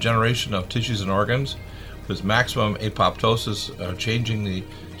regeneration of tissues and organs, with maximum apoptosis, changing the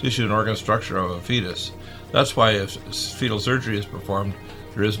tissue and organ structure of a fetus. That's why if fetal surgery is performed,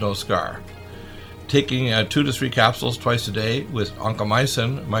 there is no scar. Taking 2 to 3 capsules twice a day with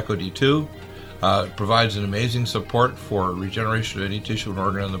oncomycin, myco-D2, provides an amazing support for regeneration of any tissue and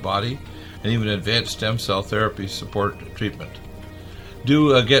organ in the body, and even advanced stem cell therapy support treatment.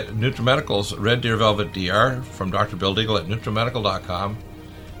 Do get NutriMedical's Red Deer Velvet DR from Dr. Bill Deagle at NutriMedical.com,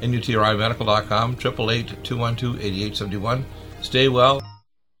 NUTRIMedical.com, 888-212-8871. Stay well.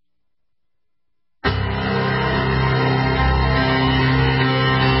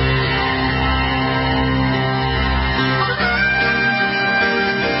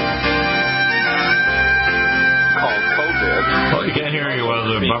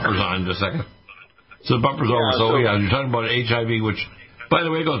 Bumpers on just a second. So the bumper's over. So yeah, you're talking about HIV, which, by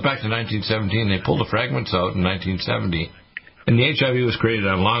the way, goes back to 1917. They pulled the fragments out in 1970, and the HIV was created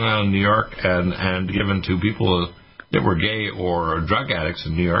on Long Island, New York, and given to people that were gay or drug addicts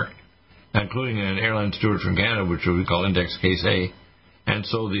in New York, including an airline steward from Canada, which we call Index Case A. And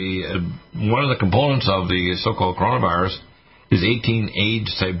so one of the components of the so-called coronavirus is 18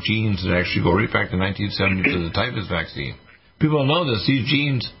 AIDS-type genes that actually go right back to 1970 to the typhus vaccine. People know this. These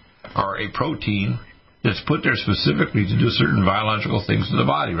genes are a protein that's put there specifically to do certain biological things to the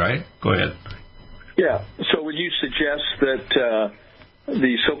body, right? Go ahead. Yeah. So would you suggest that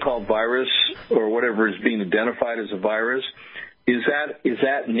the so-called virus, or whatever is being identified as a virus, is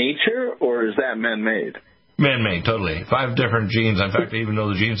that nature or is that man-made? Man-made, totally. 5 different genes. In fact, I even know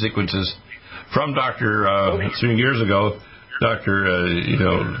the gene sequences from Dr. 3 years ago. There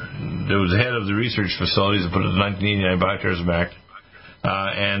was the head of the research facilities that put the 1989 Bioterrorism Act,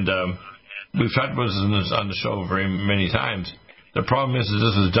 and we've talked about this on the show very many times. The problem is that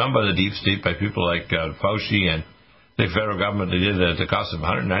this was done by the deep state, by people like Fauci and the federal government. They did it at the cost of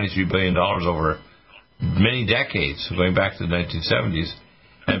 $193 billion over many decades, going back to the 1970s.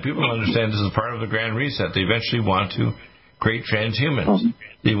 And people understand this is part of the Grand Reset. They eventually want to create transhumans.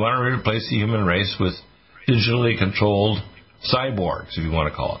 They want to replace the human race with digitally controlled cyborgs, if you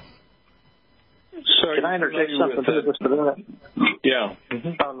want to call it. So can I interject something to this for a minute? Yeah.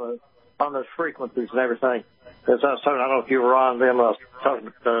 On those frequencies and everything. As I was talking, I don't know if you were on then, I was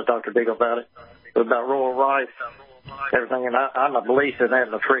talking to Dr. Deagle about it, about Royal Rice, everything, and I'm a belief in having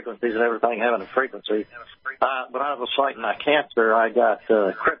the frequencies and everything having a frequency. When I was fighting my cancer, I got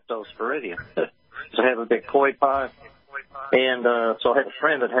cryptosporidium. So I have a big koi pie. And so I had a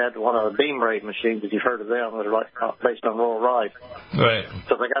friend that had one of the beam rate machines, if you've heard of them, that are based on Royal Rice. Right.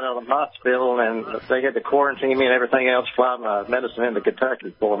 So they got out of the hospital, and they had to quarantine me and everything else, fly my medicine into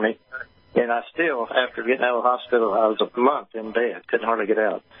Kentucky for me. And I still, after getting out of the hospital, I was a month in bed, couldn't hardly get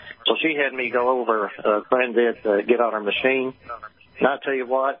out. So she had me go over, a friend did, get on her machine. And I tell you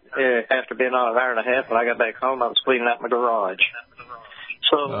what, after being on an hour and a half, when I got back home, I was cleaning out my garage.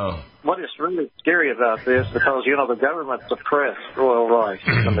 So what is really scary about this, because, the government suppressed Royal Rice,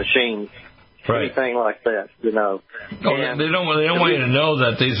 the machine, anything like that, They don't want you to know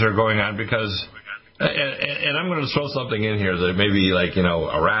that these are going on because, and I'm going to throw something in here that may be like,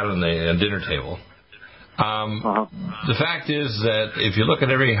 a rat on the dinner table. The fact is that if you look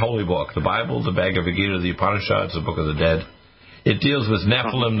at every holy book, the Bible, the Bhagavad Gita, the Upanishads, the Book of the Dead, it deals with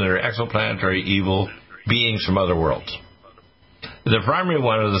Nephilim, that are exoplanetary evil beings from other worlds. The primary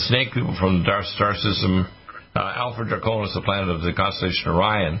one are the snake people from the star system, Alpha Draconis, the planet of the constellation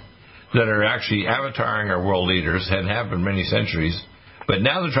Orion, that are actually avataring our world leaders, and have been many centuries. But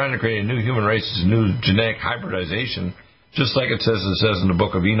now they're trying to create a new human race, a new genetic hybridization, just like it says in the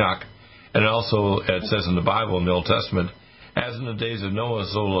book of Enoch, and also it says in the Bible in the Old Testament, as in the days of Noah,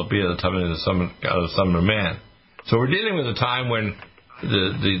 so will it be at the time of the Son of Man. So we're dealing with a time when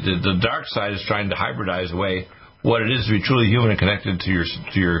the dark side is trying to hybridize away what it is to be truly human and connected to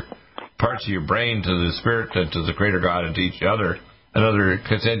your parts of your brain, to the spirit, to the Creator God, and to each other, and other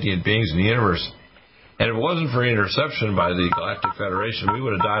sentient beings in the universe. And if it wasn't for interception by the Galactic Federation, we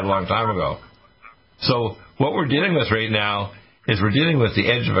would have died a long time ago. So what we're dealing with right now is we're dealing with the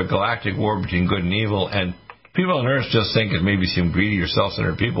edge of a galactic war between good and evil, and people on Earth just think it maybe some greedy or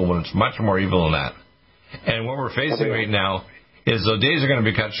self-centered people when it's much more evil than that. And what we're facing right now is the days are going to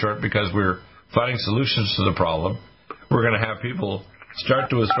be cut short because we're finding solutions to the problem. We're going to have people start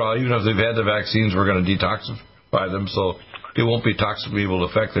to withdraw. Even if they've had the vaccines, we're going to detoxify them so it won't be toxically able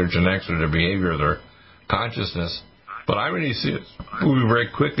to affect their genetics or their behavior or their consciousness. But I really see it moving very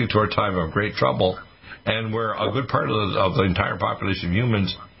quickly to a time of great trouble, and where a good part of the entire population of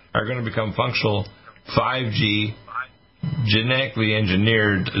humans are going to become functional 5G, genetically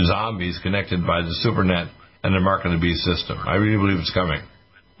engineered zombies connected by the supernet and the mark of the beast system. I really believe it's coming.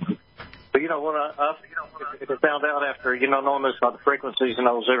 But you know what I found out after knowing this about the frequencies and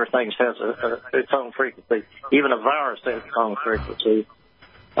those, everything has its own frequency. Even a virus has its own frequency.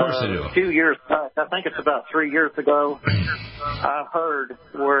 Of course they do. A few years back, I think it's about 3 years ago, I heard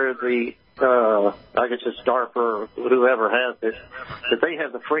where I guess it's DARPA or whoever has it, that they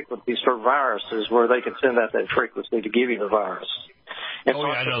have the frequencies for viruses where they can send out that frequency to give you the virus. And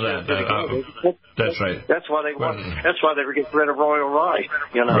I know that. That's right. That's why they were getting rid of Royal Rife,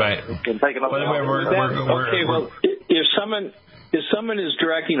 Right. And taking over. Well, if someone is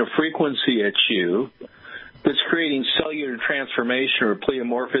directing a frequency at you that's creating cellular transformation or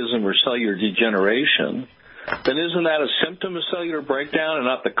pleomorphism or cellular degeneration, then isn't that a symptom of cellular breakdown and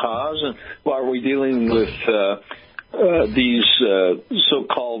not the cause? And why are we dealing with these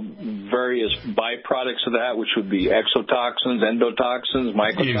so-called various byproducts of that, which would be exotoxins, endotoxins,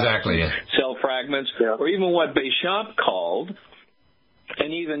 microtoxins, cell fragments, or even what Béchamp called,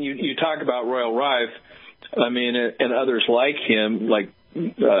 and even you talk about Royal Rife, and others like him, like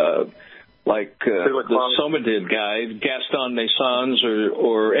the Somadid guy, Gaston Naissans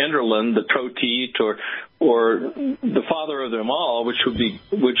or Enderlin, the Trotit, or the father of them all, which would be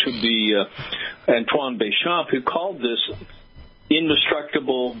Antoine Béchamp, who called this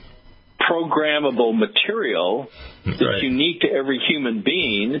indestructible, programmable material that's unique to every human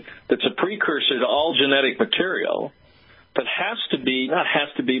being, that's a precursor to all genetic material, that has to be, not has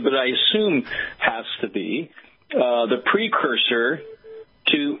to be, but I assume has to be, the precursor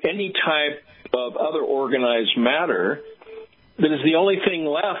to any type of other organized matter that is the only thing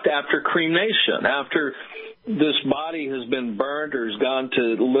left after cremation, after this body has been burned or has gone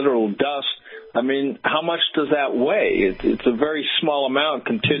to literal dust. How much does that weigh? It's a very small amount,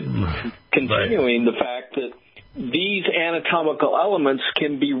 continuing the fact that these anatomical elements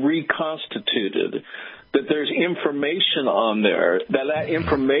can be reconstituted, that there's information on there, that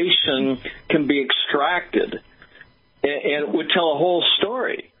information can be extracted, and it would tell a whole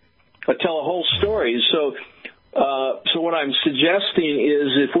story. So what I'm suggesting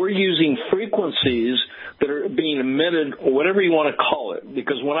is, if we're using frequencies that are being emitted, or whatever you want to call it,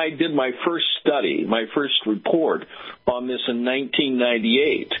 because when I did my first study, my first report on this in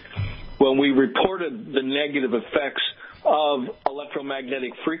 1998, when we reported the negative effects of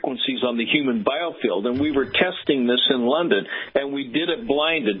electromagnetic frequencies on the human biofield, and we were testing this in London, and we did it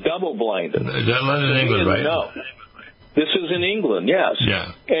blinded, double-blinded. Is that London, England, right? No. This is in England, yes.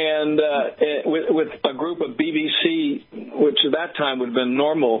 Yeah. And with a group of BBC, which at that time would have been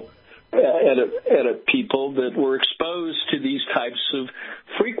normal edit people that were exposed to these types of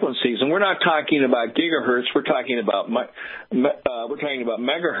frequencies. And we're not talking about gigahertz, we're talking about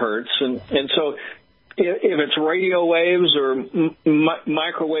megahertz. And so if it's radio waves or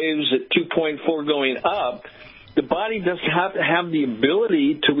microwaves at 2.4 going up, the body doesn't have to have the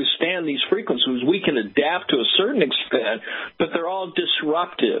ability to withstand these frequencies. We can adapt to a certain extent, but they're all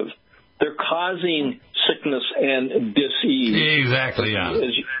disruptive. They're causing sickness and dis-ease. Exactly, yeah.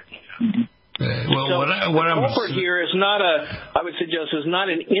 What I'm offered here is I would suggest, is not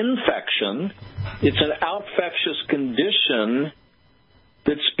an infection. It's an outfectious condition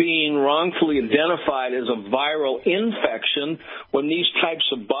that's being wrongfully identified as a viral infection, when these types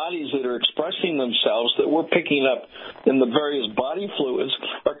of bodies that are expressing themselves that we're picking up in the various body fluids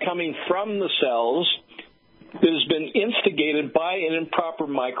are coming from the cells that has been instigated by an improper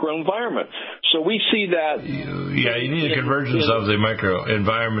microenvironment. So we see that... Yeah, you need a convergence of the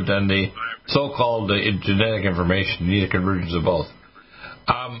microenvironment and the so-called genetic information. You need a convergence of both.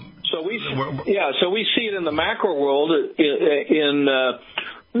 So we see it in the macro world in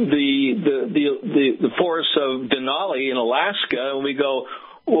the forests of Denali in Alaska, and we go,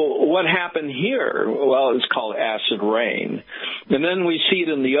 what happened here? Well, it's called acid rain. And then we see it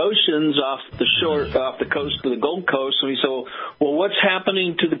in the oceans off the coast of the Gold Coast, and we say, well, what's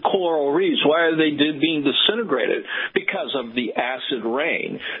happening to the coral reefs? Why are they being disintegrated? Because of the acid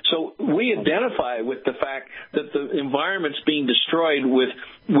rain. So we identify with the fact that the environment's being destroyed with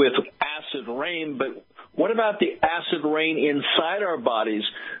acid rain, but what about the acid rain inside our bodies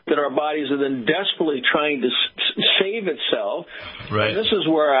that our bodies are then desperately trying to save itself? Right. And this is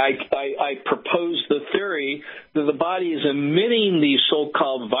where I propose the theory that the body is emitting these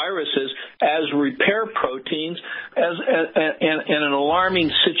so-called viruses as repair proteins in an alarming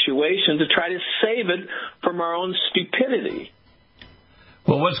situation to try to save it from our own stupidity.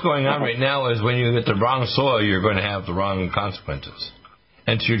 Well, what's going on right now is when you get the wrong soil, you're going to have the wrong consequences.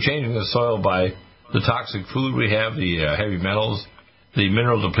 And so you're changing the soil by the toxic food we have, the heavy metals, the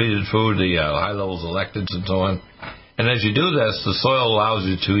mineral-depleted food, the high levels of lectins and so on. And as you do this, the soil allows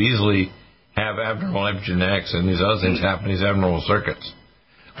you to easily have abnormal epigenetics and these other things happen, these abnormal circuits.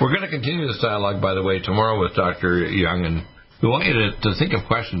 We're going to continue this dialogue, by the way, tomorrow with Dr. Young, and we want you to think of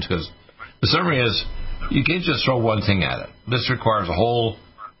questions, because the summary is you can't just throw one thing at it. This requires a whole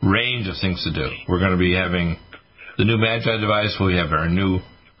range of things to do. We're going to be having the new Magi device. We have our new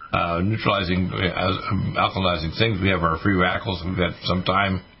neutralizing, alkalizing things. We have our free radicals we've had for some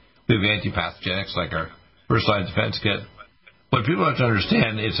time. We have antipathogenics like our first line defense kit. What people have to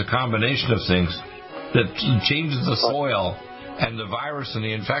understand, it's a combination of things that changes the soil, and the virus and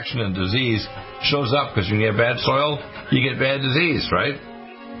the infection and disease shows up, because when you get bad soil, you get bad disease, right?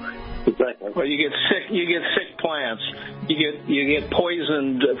 Exactly. Well, you get sick plants. You get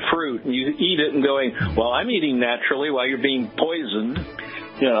poisoned fruit, and you eat it and going, well, I'm eating naturally while you're being poisoned.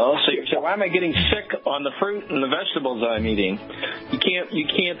 You know, so why am I getting sick on the fruit and the vegetables I'm eating? You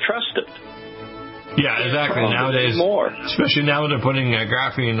can't trust it. Yeah, exactly. Nowadays, especially now they're putting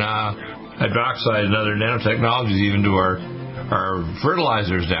graphene hydroxide and other nanotechnologies even to our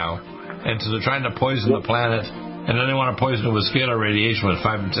fertilizers now, and so they're trying to poison the planet, and then they want to poison it with scalar radiation with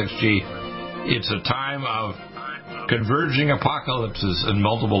 5 and 6G. It's a time of converging apocalypses in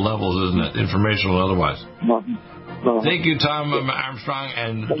multiple levels, isn't it? Informational and otherwise. Thank you, Tom Armstrong,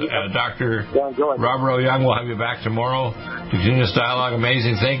 and Dr. Robert O. Young. We'll have you back tomorrow. Continue this dialogue.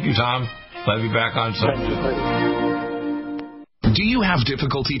 Amazing. Thank you, Tom. We'll have you back on Sunday. Do you have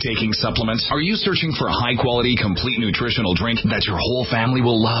difficulty taking supplements? Are you searching for a high-quality, complete nutritional drink that your whole family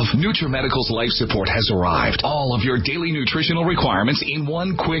will love? NutriMedical's Life Support has arrived. All of your daily nutritional requirements in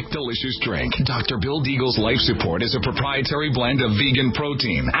one quick, delicious drink. Dr. Bill Deagle's Life Support is a proprietary blend of vegan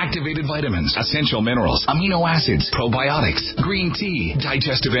protein, activated vitamins, essential minerals, amino acids, probiotics, green tea,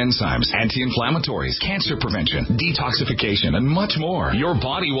 digestive enzymes, anti-inflammatories, cancer prevention, detoxification, and much more. Your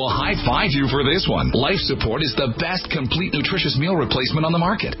body will high-five you for this one. Life Support is the best complete nutritious meal replacement on the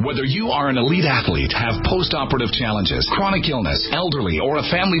market. Whether you are an elite athlete, have post-operative challenges, chronic illness, elderly, or a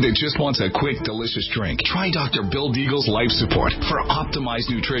family that just wants a quick, delicious drink, try Dr. Bill Deagle's Life Support for optimized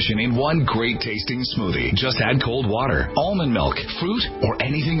nutrition in one great-tasting smoothie. Just add cold water, almond milk, fruit, or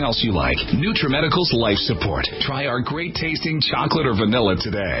anything else you like. NutriMedical's Life Support. Try our great-tasting chocolate or vanilla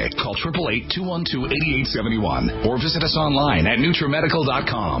today. Call 888-212-8871 or visit us online at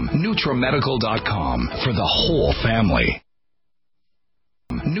NutriMedical.com. NutriMedical.com for the whole family.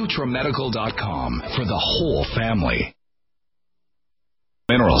 NutriMedical.com for the whole family.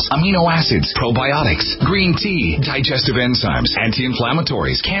 Minerals, amino acids, probiotics, green tea, digestive enzymes,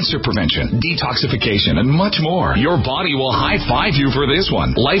 anti-inflammatories, cancer prevention, detoxification, and much more. Your body will high-five you for this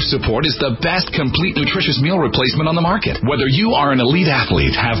one. Life Support is the best complete nutritious meal replacement on the market. Whether you are an elite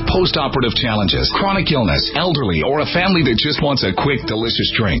athlete, have post-operative challenges, chronic illness, elderly, or a family that just wants a quick,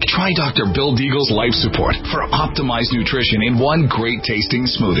 delicious drink, try Dr. Bill Deagle's Life Support for optimized nutrition in one great-tasting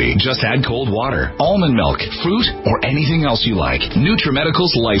smoothie. Just add cold water, almond milk, fruit, or anything else you like. NutriMedical's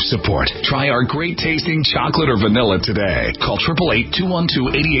Life Support. Try our great-tasting chocolate or vanilla today. Call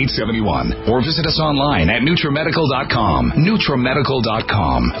 888-212-8871 or visit us online at NutriMedical.com.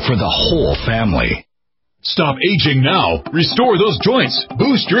 NutriMedical.com for the whole family. Stop aging now. Restore those joints.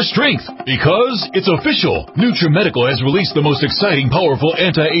 Boost your strength. Because it's official. NutriMedical has released the most exciting, powerful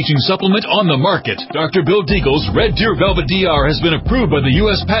anti-aging supplement on the market. Dr. Bill Deagle's Red Deer Velvet DR has been approved by the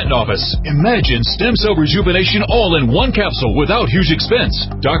U.S. Patent Office. Imagine stem cell rejuvenation all in one capsule without huge expense.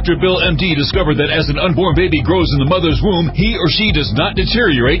 Dr. Bill MD discovered that as an unborn baby grows in the mother's womb, he or she does not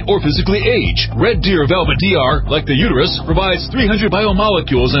deteriorate or physically age. Red Deer Velvet DR, like the uterus, provides 300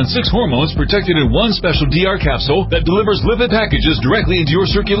 biomolecules and 6 hormones protected in one special DR capsule that delivers lipid packages directly into your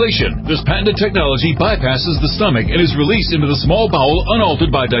circulation. This patented technology bypasses the stomach and is released into the small bowel unaltered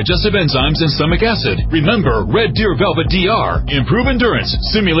by digestive enzymes and stomach acid. Remember Red Deer Velvet DR. Improve endurance,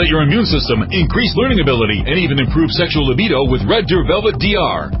 stimulate your immune system, increase learning ability, and even improve sexual libido with Red Deer Velvet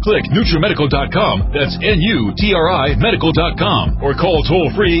DR. Click NutriMedical.com. That's NUTRIMEDCIALREPORTMON9THMAY22 or call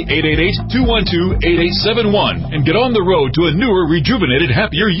toll-free 888-212-8871 and get on the road to a newer, rejuvenated,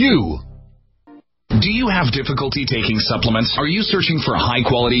 happier you. Do you have difficulty taking supplements? Are you searching for a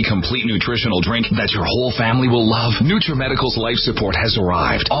high-quality, complete nutritional drink that your whole family will love? NutriMedical's Life Support has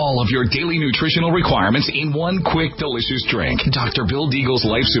arrived. All of your daily nutritional requirements in one quick, delicious drink. Dr. Bill Deagle's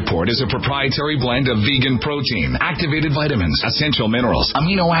Life Support is a proprietary blend of vegan protein, activated vitamins, essential minerals,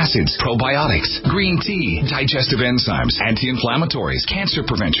 amino acids, probiotics, green tea, digestive enzymes, anti-inflammatories, cancer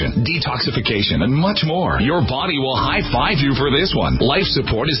prevention, detoxification, and much more. Your body will high-five you for this one. Life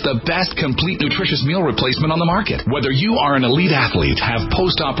Support is the best complete nutritious meal replacement on the market. Whether you are an elite athlete, have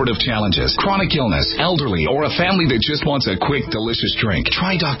post-operative challenges, chronic illness, elderly, or a family that just wants a quick, delicious drink,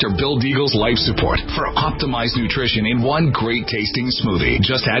 try Dr. Bill Deagle's Life Support for optimized nutrition in one great tasting smoothie.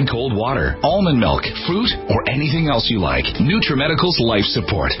 Just add cold water, almond milk, fruit, or anything else you like. NutriMedical's Life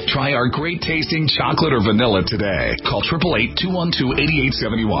Support. Try our great tasting chocolate or vanilla today. Call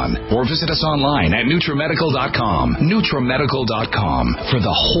 888-212-8871 or visit us online at NutriMedical.com. NutriMedical.com for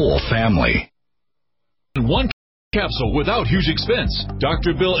the whole family. One capsule without huge expense.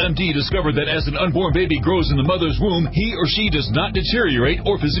 Dr. Bill MD discovered that as an unborn baby grows in the mother's womb, he or she does not deteriorate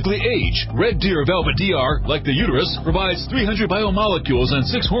or physically age. Red Deer Velvet DR, like the uterus, provides 300 biomolecules and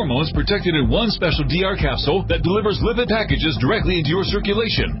 6 hormones protected in one special DR capsule that delivers lipid packages directly into your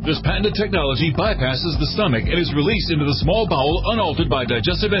circulation. This patented technology bypasses the stomach and is released into the small bowel unaltered by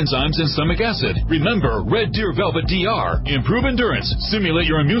digestive enzymes and stomach acid. Remember Red Deer Velvet DR. Improve endurance, stimulate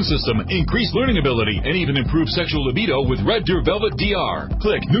your immune system, increase learning ability, and even improve sexual libido with Red Deer Velvet DR.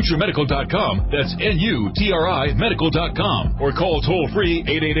 Click NutriMedical.com. That's NUTRIMEDCIALREPORTMON9THMAY22 or call toll-free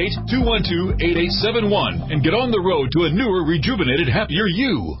 888-212-8871 and get on the road to a newer, rejuvenated, happier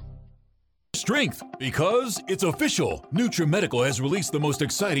you. Strength, because it's official. NutriMedical has released the most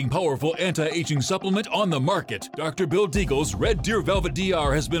exciting, powerful anti-aging supplement on the market. Dr. Bill Deagle's Red Deer Velvet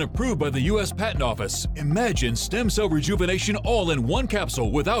DR has been approved by the U.S. Patent Office. Imagine stem cell rejuvenation all in one capsule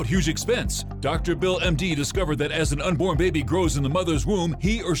without huge expense. Dr. Bill MD discovered that as an unborn baby grows in the mother's womb,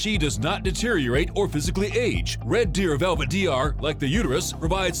 he or she does not deteriorate or physically age. Red Deer Velvet DR, like the uterus,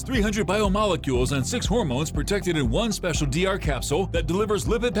 provides 300 biomolecules and 6 hormones protected in one special DR capsule that delivers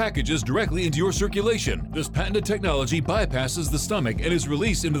lipid packages directly into your circulation. This patented technology bypasses the stomach and is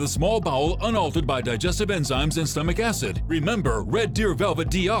released into the small bowel unaltered by digestive enzymes and stomach acid. Remember Red Deer Velvet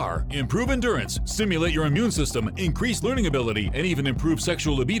DR. Improve endurance, stimulate your immune system, increase learning ability, and even improve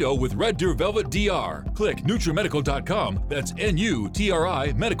sexual libido with Red Deer Velvet DR. Click NutriMedical.com. That's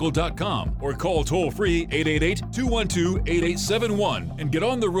NUTRIMEDCIALREPORTMON9THMAY22 or call toll-free 888-212-8871 and get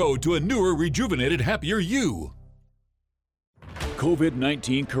on the road to a newer, rejuvenated, happier you.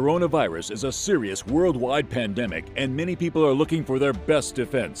 COVID-19 coronavirus is a serious worldwide pandemic, and many people are looking for their best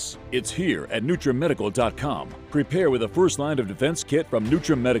defense. It's here at NutriMedical.com. Prepare with a first line of defense kit from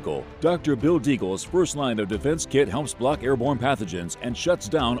NutriMedical. Dr. Bill Deagle's first line of defense kit helps block airborne pathogens and shuts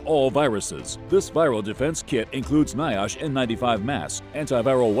down all viruses. This viral defense kit includes NIOSH N95 mask,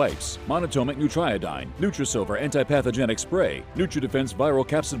 antiviral wipes, monatomic Nutriodine, Nutrisilver antipathogenic spray, NutriDefense viral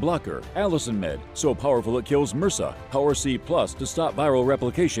capsid blocker, Allison Med, so powerful it kills MRSA, Power C Plus to stop viral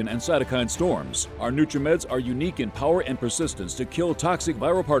replication and cytokine storms. Our NutriMeds are unique in power and persistence to kill toxic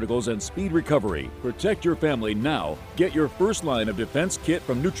viral particles and speed recovery. Protect your family now. Get your first line of defense kit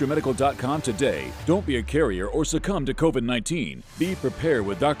from NutriMedical.com today. Don't be a carrier or succumb to COVID-19. Be prepared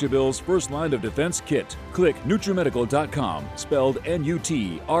with Dr. Bill's first line of defense kit. Click NutriMedical.com, spelled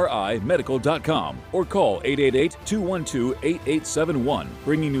NUTRIMEDICAL.com, or call 888-212-8871,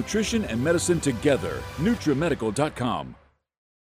 bringing nutrition and medicine together. NutriMedical.com.